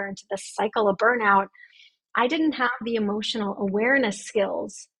further into this cycle of burnout, I didn't have the emotional awareness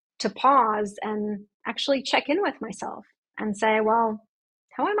skills to pause and actually check in with myself and say, well,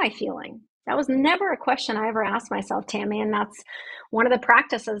 how am I feeling? That was never a question I ever asked myself, Tami. And that's one of the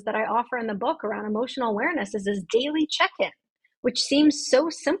practices that I offer in the book around emotional awareness, is this daily check-in, which seems so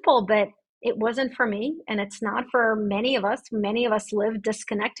simple, but it wasn't for me. And it's not for many of us. Many of us live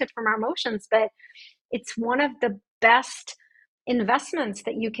disconnected from our emotions, but it's one of the best investments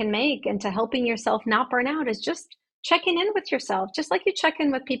that you can make into helping yourself not burn out, is just checking in with yourself, just like you check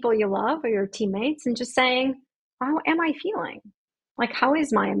in with people you love or your teammates, and just saying, how am I feeling? Like, how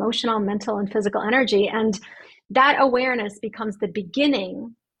is my emotional, mental, and physical energy? And that awareness becomes the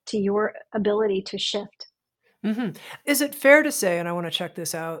beginning to your ability to shift. Mhm. Is it fair to say, and I want to check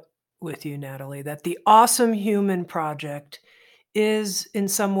this out with you, Nataly, that the Awesome Human Project is in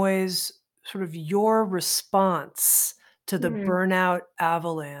some ways sort of your response to the Mm. burnout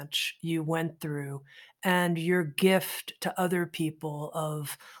avalanche you went through, and your gift to other people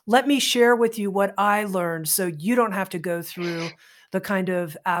of, let me share with you what I learned so you don't have to go through the kind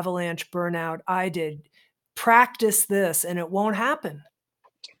of avalanche burnout I did. Practice this and it won't happen.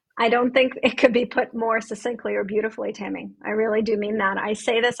 I don't think it could be put more succinctly or beautifully, Tammy. I really do mean that. I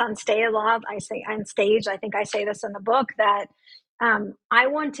say this on stage a lot. I say on stage, I think I say this in the book, that I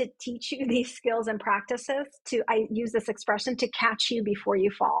want to teach you these skills and practices I use this expression, to catch you before you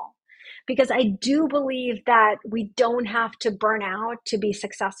fall. Because I do believe that we don't have to burn out to be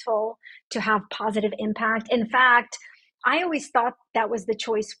successful, to have positive impact. In fact, I always thought that was the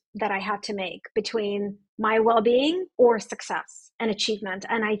choice that I had to make between my well-being or success and achievement.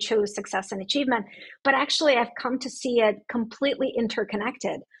 And I chose success and achievement. But actually, I've come to see it completely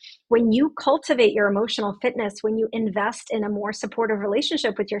interconnected. When you cultivate your emotional fitness, when you invest in a more supportive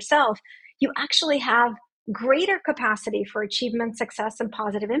relationship with yourself, you actually have greater capacity for achievement, success, and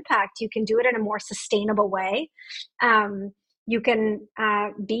positive impact. You can do it in a more sustainable way. You can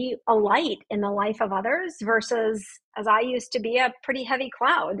be a light in the life of others, versus, as I used to be, a pretty heavy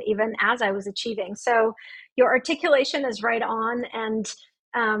cloud, even as I was achieving. So your articulation is right on. And,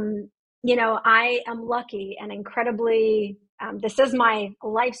 I am lucky and incredibly, this is my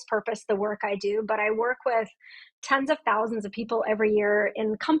life's purpose, the work I do, but I work with tens of thousands of people every year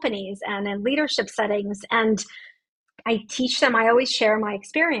in companies and in leadership settings. And I teach them, I always share my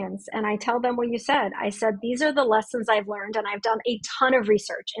experience, and I tell them what you said. I said, these are the lessons I've learned, and I've done a ton of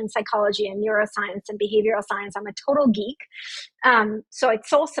research in psychology and neuroscience and behavioral science. I'm a total geek. So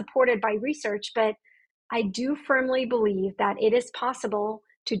it's all supported by research, but I do firmly believe that it is possible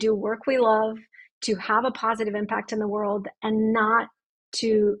to do work we love, to have a positive impact in the world, and not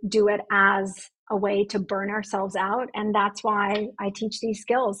to do it as a way to burn ourselves out. And that's why I teach these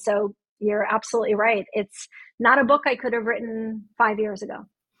skills. So you're absolutely right. It's not a book I could have written 5 years ago.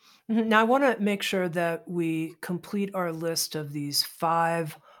 Mhm. Now, I want to make sure that we complete our list of these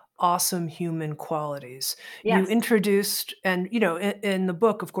five awesome human qualities. You Yes. introduced, and in the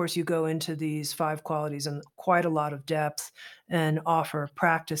book, of course, you go into these five qualities in quite a lot of depth and offer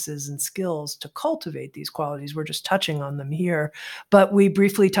practices and skills to cultivate these qualities. We're just touching on them here, but we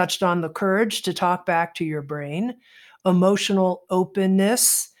briefly touched on the courage to talk back to your brain, emotional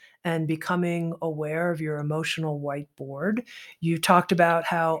openness, and becoming aware of your emotional whiteboard. You talked about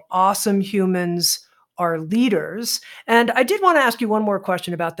how awesome humans are leaders. And I did want to ask you one more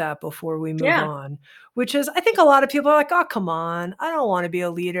question about that before we move Yeah. on, which is I think a lot of people are like, oh, come on. I don't want to be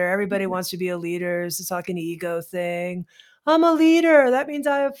a leader. Everybody wants to be a leader. It's like an ego thing. I'm a leader. That means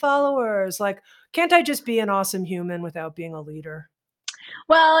I have followers. Like, can't I just be an awesome human without being a leader?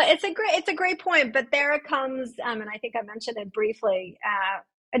 Well, it's a great point, but there it comes, and I think I mentioned it briefly.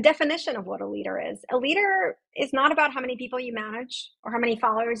 A definition of what a leader is. A leader is not about how many people you manage or how many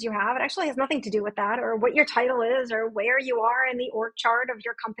followers you have. It actually has nothing to do with that, or what your title is, or where you are in the org chart of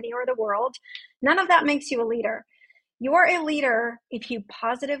your company or the world. None of that makes you a leader. You're a leader if you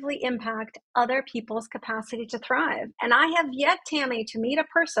positively impact other people's capacity to thrive. And I have yet, Tami, to meet a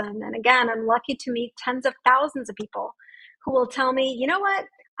person, and again, I'm lucky to meet tens of thousands of people who will tell me, you know what?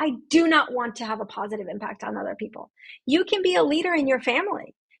 I do not want to have a positive impact on other people. You can be a leader in your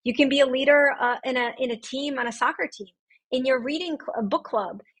family. You can be a leader in a team, on a soccer team, in your a book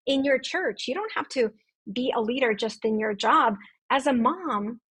club, in your church. You don't have to be a leader just in your job. As a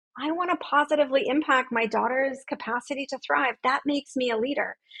mom, I want to positively impact my daughter's capacity to thrive. That makes me a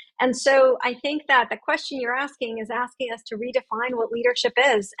leader. And so I think that the question you're asking is asking us to redefine what leadership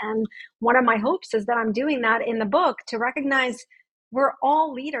is. And one of my hopes is that I'm doing that in the book, to recognize we're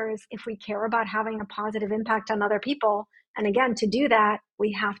all leaders if we care about having a positive impact on other people. And again, to do that,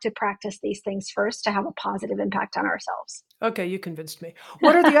 we have to practice these things first to have a positive impact on ourselves. Okay, you convinced me.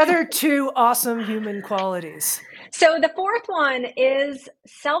 What are the other two awesome human qualities? So the fourth one is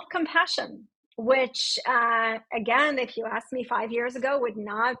self-compassion, which, again, if you asked me 5 years ago,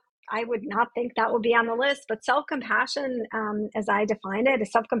 I would not think that would be on the list. But self-compassion, as I define it,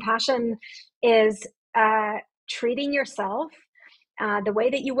 self-compassion is treating yourself the way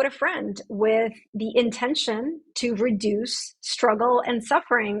that you would a friend, with the intention to reduce struggle and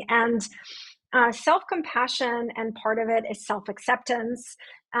suffering. And self compassion, and part of it is self acceptance,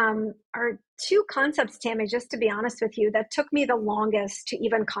 are two concepts, Tammy, just to be honest with you, that took me the longest to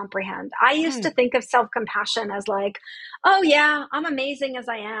even comprehend. I used to Hmm. think of self compassion as like, oh, yeah, I'm amazing as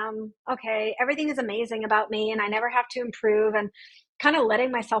I am. Okay, everything is amazing about me and I never have to improve. And kind of letting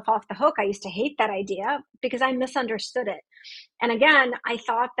myself off the hook. I used to hate that idea because I misunderstood it. And again, I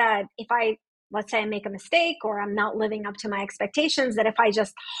thought that if let's say I make a mistake or I'm not living up to my expectations, that if I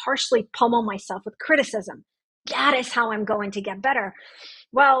just harshly pummel myself with criticism, that is how I'm going to get better.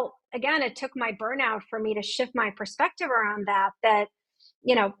 Well, again, it took my burnout for me to shift my perspective around that,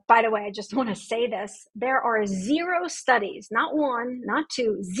 by the way, I just want to say this. There are zero studies, not one, not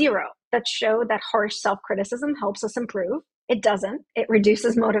two, zero, that show that harsh self criticism helps us improve. It doesn't. It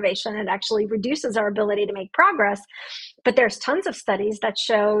reduces motivation. It actually reduces our ability to make progress. But there's tons of studies that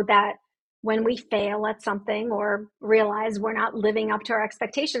show that when we fail at something or realize we're not living up to our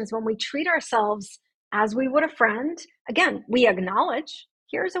expectations, when we treat ourselves as we would a friend, again, we acknowledge,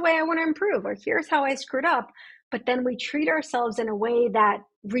 here's a way I want to improve, or here's how I screwed up. But then we treat ourselves in a way that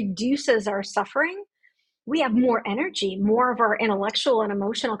reduces our suffering. We have more energy, more of our intellectual and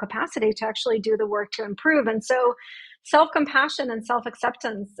emotional capacity to actually do the work to improve. And so self-compassion and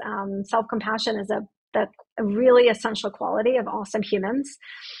self-acceptance, self-compassion is a really essential quality of awesome humans.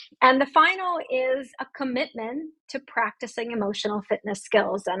 And the final is a commitment to practicing emotional fitness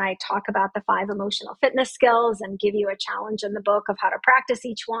skills. And I talk about the 5 emotional fitness skills and give you a challenge in the book of how to practice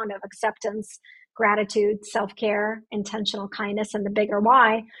each one: of acceptance, gratitude, self-care, intentional kindness, and the bigger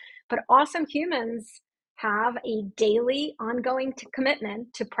why. But awesome humans have a daily ongoing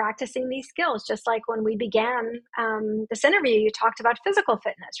commitment to practicing these skills. Just like when we began this interview, you talked about physical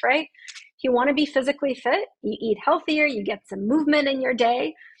fitness, right? If you want to be physically fit, you eat healthier, you get some movement in your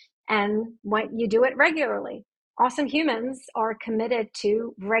day, and when you do it regularly. Awesome humans are committed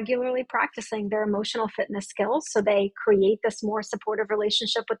to regularly practicing their emotional fitness skills, so they create this more supportive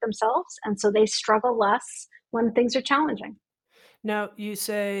relationship with themselves, and so they struggle less when things are challenging. Now, you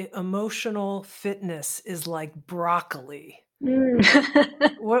say emotional fitness is like broccoli.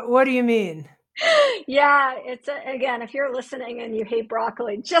 Mm. What do you mean? Yeah, again, if you're listening and you hate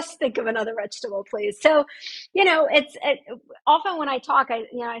broccoli, just think of another vegetable, please. So, often when I talk,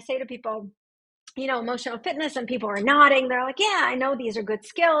 I say to people, emotional fitness, and people are nodding. They're like, yeah, I know these are good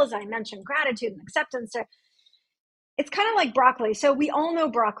skills. I mentioned gratitude and acceptance. It's kind of like broccoli. So we all know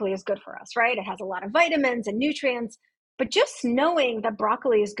broccoli is good for us, right? It has a lot of vitamins and nutrients. But just knowing that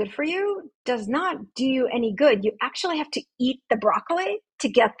broccoli is good for you does not do you any good. You actually have to eat the broccoli to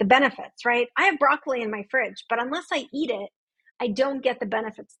get the benefits, right? I have broccoli in my fridge, but unless I eat it, I don't get the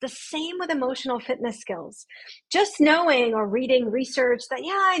benefits. The same with emotional fitness skills. Just knowing or reading research that,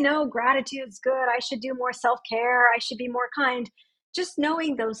 yeah, I know gratitude is good. I should do more self care. I should be more kind. Just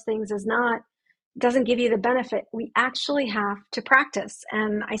knowing those things doesn't give you the benefit. We actually have to practice.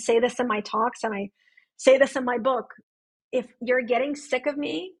 And I say this in my talks and I say this in my book. If you're getting sick of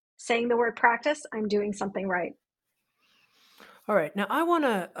me saying the word practice, I'm doing something right. All right. Now, I want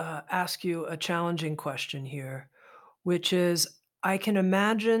to ask you a challenging question here, which is I can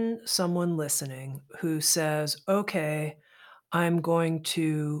imagine someone listening who says, okay, I'm going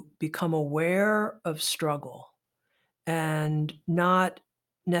to become aware of struggle and not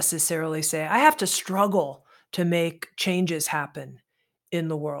necessarily say, I have to struggle to make changes happen in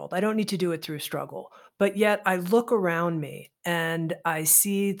the world. I don't need to do it through struggle. But yet I look around me and I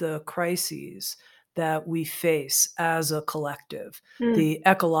see the crises that we face as a collective, Mm. the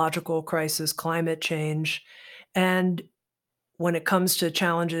ecological crisis, climate change. And when it comes to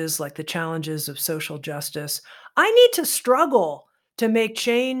challenges like the challenges of social justice, I need to struggle to make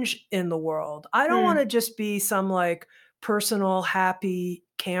change in the world. I don't want Mm. to just be some like personal, happy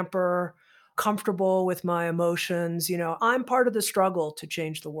camper, comfortable with my emotions. I'm part of the struggle to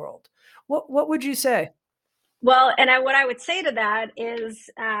change the world. What would you say? Well, and what I would say to that is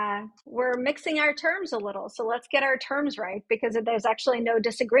we're mixing our terms a little. So let's get our terms right because there's actually no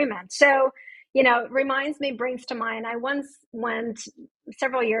disagreement. So, it reminds me, brings to mind, I once went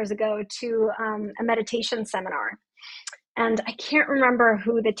several years ago to a meditation seminar. And I can't remember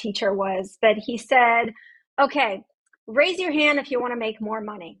who the teacher was, but he said, okay, raise your hand if you want to make more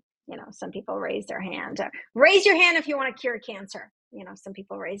money. Some people raise their hand. Raise your hand if you want to cure cancer. Some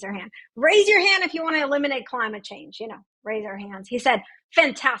people raise their hand. Raise your hand if you want to eliminate climate change. Raise our hands. He said,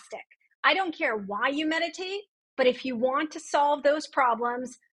 fantastic. I don't care why you meditate, but if you want to solve those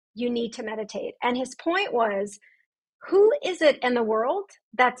problems, you need to meditate. And his point was, who is it in the world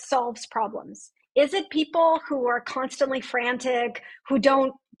that solves problems? Is it people who are constantly frantic, who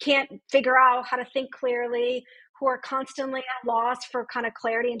can't figure out how to think clearly, who are constantly at loss for kind of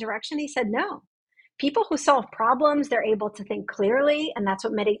clarity and direction? He said, no. People who solve problems, they're able to think clearly, and that's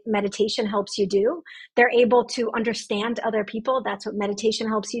what meditation helps you do. They're able to understand other people. That's what meditation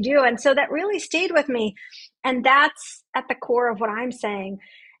helps you do. And so that really stayed with me. And that's at the core of what I'm saying.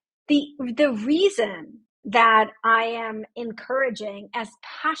 The reason that I am encouraging as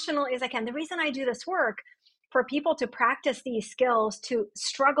passionately as I can, the reason I do this work for people to practice these skills, to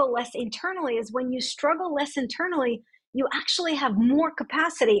struggle less internally, is when you struggle less internally, you actually have more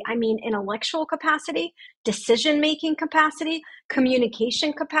capacity. I mean, intellectual capacity, decision-making capacity,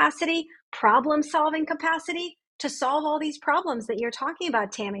 communication capacity, problem-solving capacity to solve all these problems that you're talking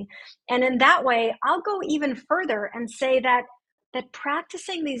about, Tami. And in that way, I'll go even further and say that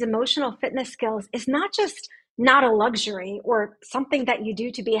practicing these emotional fitness skills is not a luxury or something that you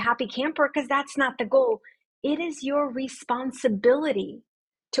do to be a happy camper, because that's not the goal. It is your responsibility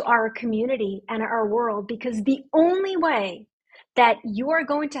to our community and our world, because the only way that you are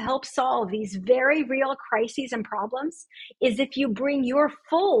going to help solve these very real crises and problems is if you bring your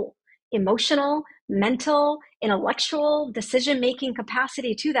full emotional, mental, intellectual, decision-making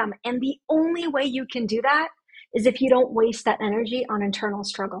capacity to them. And the only way you can do that is if you don't waste that energy on internal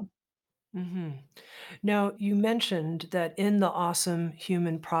struggle. Mhm. Now, you mentioned that in the Awesome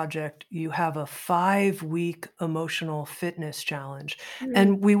Human Project, you have a 5-week emotional fitness challenge. Mm.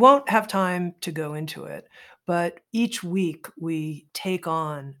 And we won't have time to go into it, but each week we take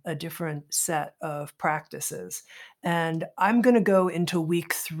on a different set of practices. And I'm going to go into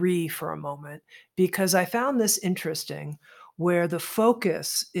week 3 for a moment because I found this interesting, where the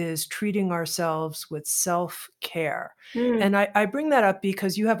focus is treating ourselves with self care. Mm. And I bring that up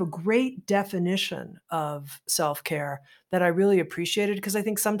because you have a great definition of self-care that I really appreciated, because I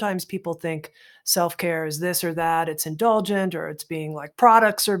think sometimes people think self-care is this or that, it's indulgent, or it's being like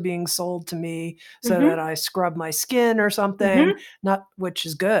products are being sold to me so that Mm-hmm. I scrub my skin or something, Mm-hmm. not which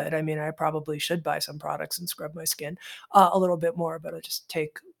is good. I mean, I probably should buy some products and scrub my skin a little bit more, but I just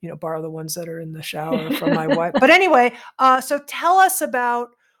borrow the ones that are in the shower from my wife. But anyway, so tell us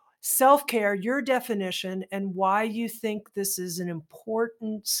about self-care, your definition, and why you think this is an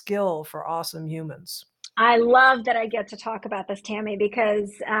important skill for awesome humans. I love that I get to talk about this, Tami,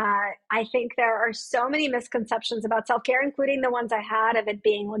 because I think there are so many misconceptions about self-care, including the ones I had of it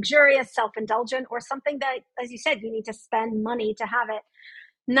being luxurious, self-indulgent, or something that, as you said, you need to spend money to have it.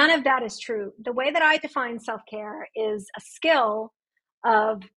 None of that is true. The way that I define self-care is a skill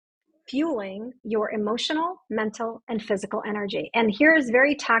of fueling your emotional, mental, and physical energy. And here's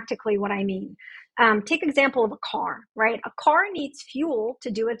very tactically what I mean. Take example of a car, right? A car needs fuel to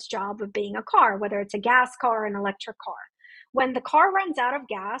do its job of being a car, whether it's a gas car or an electric car. When the car runs out of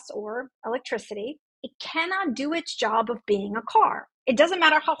gas or electricity, it cannot do its job of being a car. It doesn't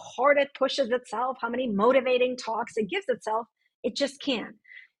matter how hard it pushes itself, how many motivating talks it gives itself, it just can't.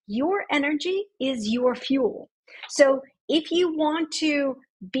 Your energy is your fuel. So if you want to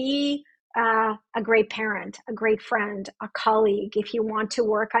be a great parent, a great friend, a colleague, if you want to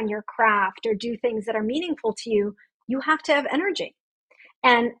work on your craft or do things that are meaningful to you, you have to have energy.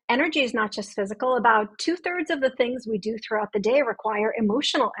 And energy is not just physical. About 2/3 of the things we do throughout the day require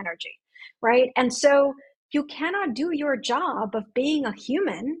emotional energy, right? And so you cannot do your job of being a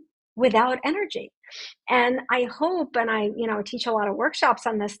human without energy. And I hope, and I, teach a lot of workshops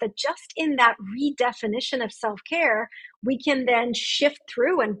on this, that just in that redefinition of self-care, we can then shift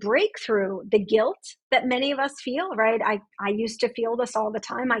through and break through the guilt that many of us feel, right? I used to feel this all the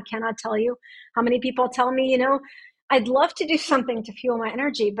time. I cannot tell you how many people tell me, I'd love to do something to fuel my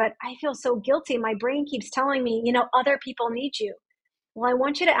energy, but I feel so guilty. My brain keeps telling me, other people need you. Well, I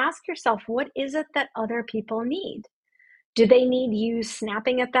want you to ask yourself, what is it that other people need? Do they need you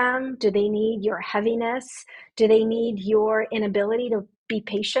snapping at them? Do they need your heaviness? Do they need your inability to be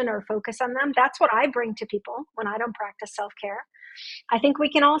patient or focus on them? That's what I bring to people when I don't practice self-care. I think we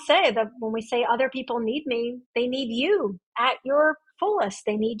can all say that when we say other people need me, they need you at your fullest.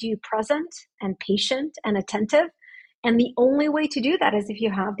 They need you present and patient and attentive. And the only way to do that is if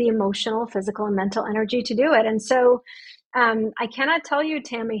you have the emotional, physical, and mental energy to do it. And so I cannot tell you,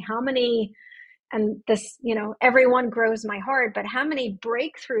 Tami, how many, and this, everyone grows my heart, but how many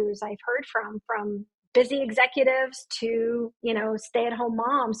breakthroughs I've heard from busy executives to, stay-at-home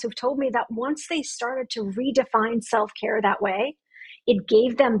moms who've told me that once they started to redefine self-care that way, it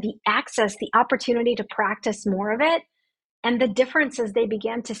gave them the access, the opportunity to practice more of it. And the differences they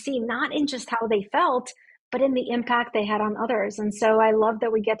began to see, not in just how they felt, but in the impact they had on others. And so I love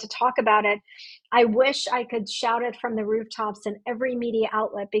that we get to talk about it. I wish I could shout it from the rooftops in every media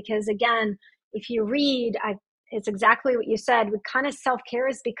outlet, because again, if you read, it's exactly what you said. Kind of self-care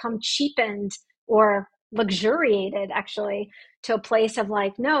has become cheapened or luxuriated, actually, to a place of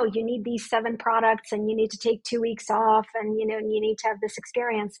like, no, you need these 7 products and you need to take 2 weeks off and, you need to have this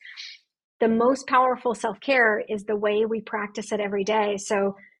experience. The most powerful self-care is the way we practice it every day.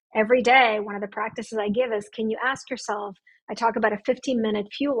 So every day, one of the practices I give is, can you ask yourself, I talk about a 15-minute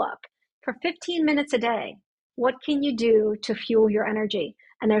fuel up. For 15 minutes a day, what can you do to fuel your energy?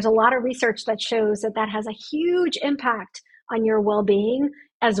 And there's a lot of research that shows that has a huge impact on your well-being,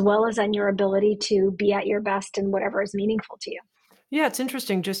 as well as on your ability to be at your best in whatever is meaningful to you. Yeah, it's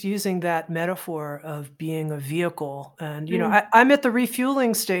interesting just using that metaphor of being a vehicle. And, Mm, I'm at the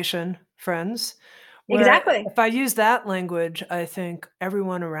refueling station, friends, where exactly. if I use that language, I think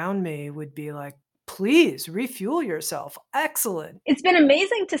everyone around me would be like, please refuel yourself. Excellent. It's been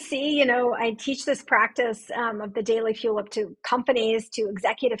amazing to see, I teach this practice of the daily fuel up to companies, to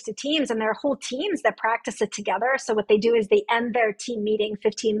executives, to teams, and there are whole teams that practice it together. So what they do is they end their team meeting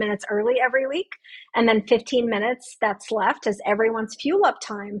 15 minutes early every week, and then 15 minutes that's left is everyone's fuel up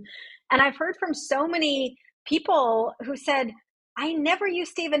time. And I've heard from so many people who said, I never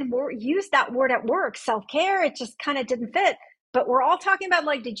used to even use that word at work, self-care. It just kind of didn't fit. But we're all talking about,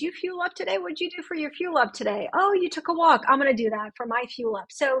 like, did you fuel up today? What did you do for your fuel up today? Oh, you took a walk. I'm going to do that for my fuel up.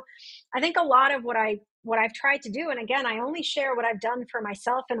 So I think a lot of what I've tried to do, and again, I only share what I've done for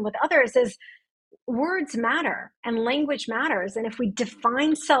myself and with others, is words matter and language matters. And if we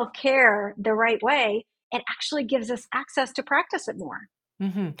define self-care the right way, it actually gives us access to practice it more.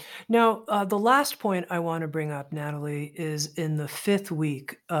 Now, the last point I want to bring up, Natalie, is in the 5th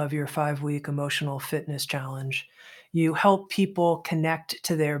week of your 5-week emotional fitness challenge. You help people connect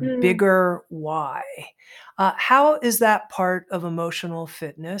to their Mm. bigger why. How is that part of emotional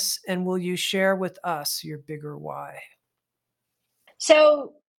fitness? And will you share with us your bigger why?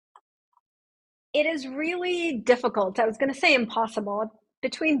 So it is really difficult. I was going to say impossible,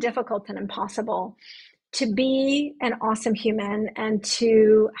 between difficult and impossible, to be an awesome human and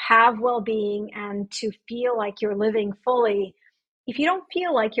to have well-being and to feel like you're living fully if you don't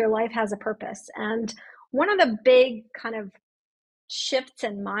feel like your life has a purpose. And one of the big kind of shifts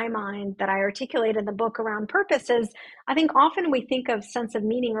in my mind that I articulate in the book around purpose is I think often we think of sense of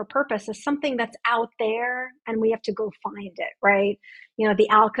meaning or purpose as something that's out there and we have to go find it, right? The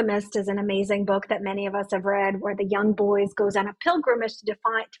Alchemist is an amazing book that many of us have read where the young boy goes on a pilgrimage to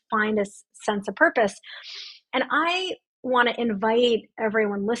find a sense of purpose. And I want to invite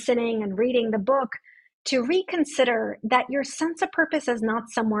everyone listening and reading the book to reconsider that your sense of purpose is not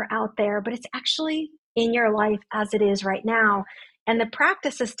somewhere out there, but it's actually in your life as it is right now. And the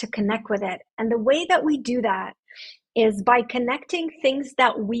practice is to connect with it. And the way that we do that is by connecting things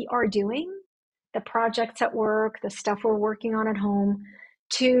that we are doing, the projects at work, the stuff we're working on at home,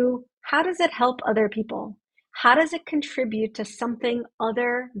 to how does it help other people? How does it contribute to something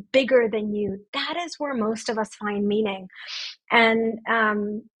other, bigger than you? That is where most of us find meaning. And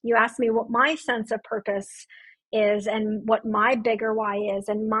you asked me what my sense of purpose is and what my bigger why is.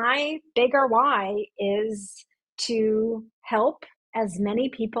 And my bigger why is to help as many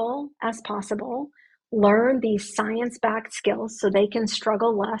people as possible learn these science-backed skills so they can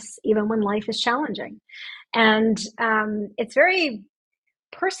struggle less even when life is challenging. And it's very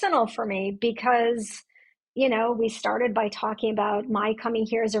personal for me because we started by talking about my coming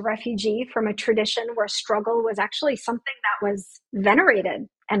here as a refugee from a tradition where struggle was actually something that was venerated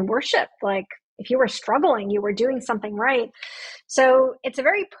and worshiped. Like if you were struggling, you were doing something right. So it's a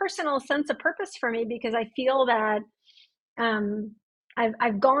very personal sense of purpose for me because I feel that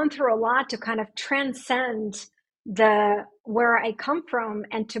I've gone through a lot to kind of transcend where I come from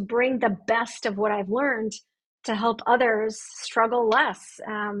and to bring the best of what I've learned to help others struggle less.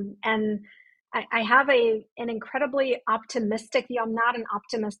 And I have an incredibly optimistic view. I'm not an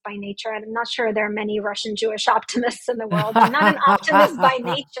optimist by nature. I'm not sure there are many Russian Jewish optimists in the world. I'm not an optimist by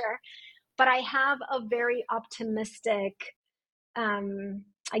nature, but I have a very optimistic,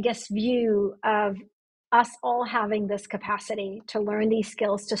 view of us all having this capacity to learn these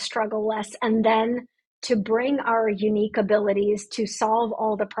skills, to struggle less, and then to bring our unique abilities to solve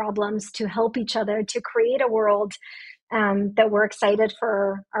all the problems, to help each other, to create a world that we're excited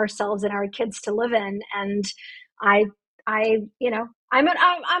for ourselves and our kids to live in. And I'm a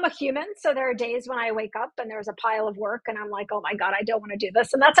human. So there are days when I wake up and there's a pile of work and I'm like, oh my God, I don't want to do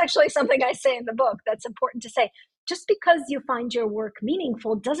this. And that's actually something I say in the book that's important to say. Just because you find your work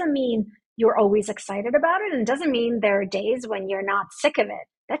meaningful doesn't mean you're always excited about it. And doesn't mean there are days when you're not sick of it.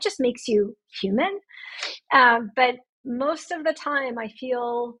 That just makes you human. But most of the time I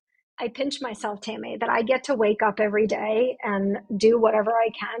pinch myself, Tami, that I get to wake up every day and do whatever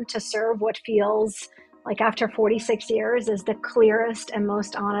I can to serve what feels like after 46 years is the clearest and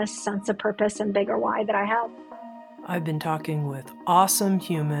most honest sense of purpose and bigger why that I have. I've been talking with awesome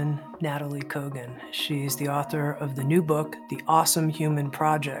human Nataly Kogan. She's the author of the new book, The Awesome Human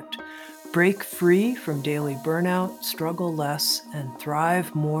Project. Break free from daily burnout, struggle less, and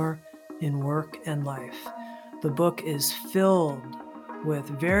thrive more in work and life. The book is filled with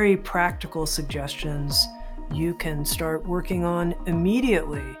very practical suggestions you can start working on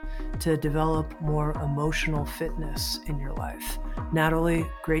immediately to develop more emotional fitness in your life. Nataly,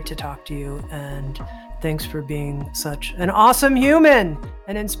 great to talk to you, and thanks for being such an awesome human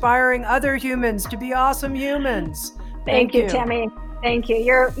and inspiring other humans to be awesome humans. Thank you, Tami. Thank you.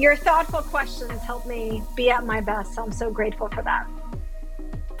 Your thoughtful questions help me be at my best. So I'm so grateful for that.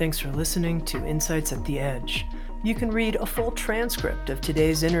 Thanks for listening to Insights at the Edge. You can read a full transcript of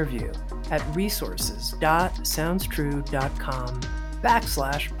today's interview at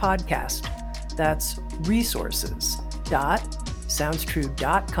resources.soundstrue.com/podcast. That's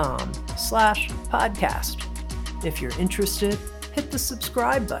resources.soundstrue.com/podcast. If you're interested, hit the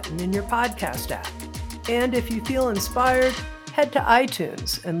subscribe button in your podcast app. And if you feel inspired, head to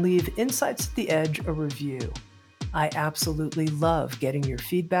iTunes and leave Insights at the Edge a review. I absolutely love getting your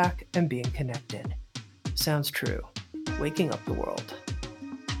feedback and being connected. Sounds true. Waking up the world.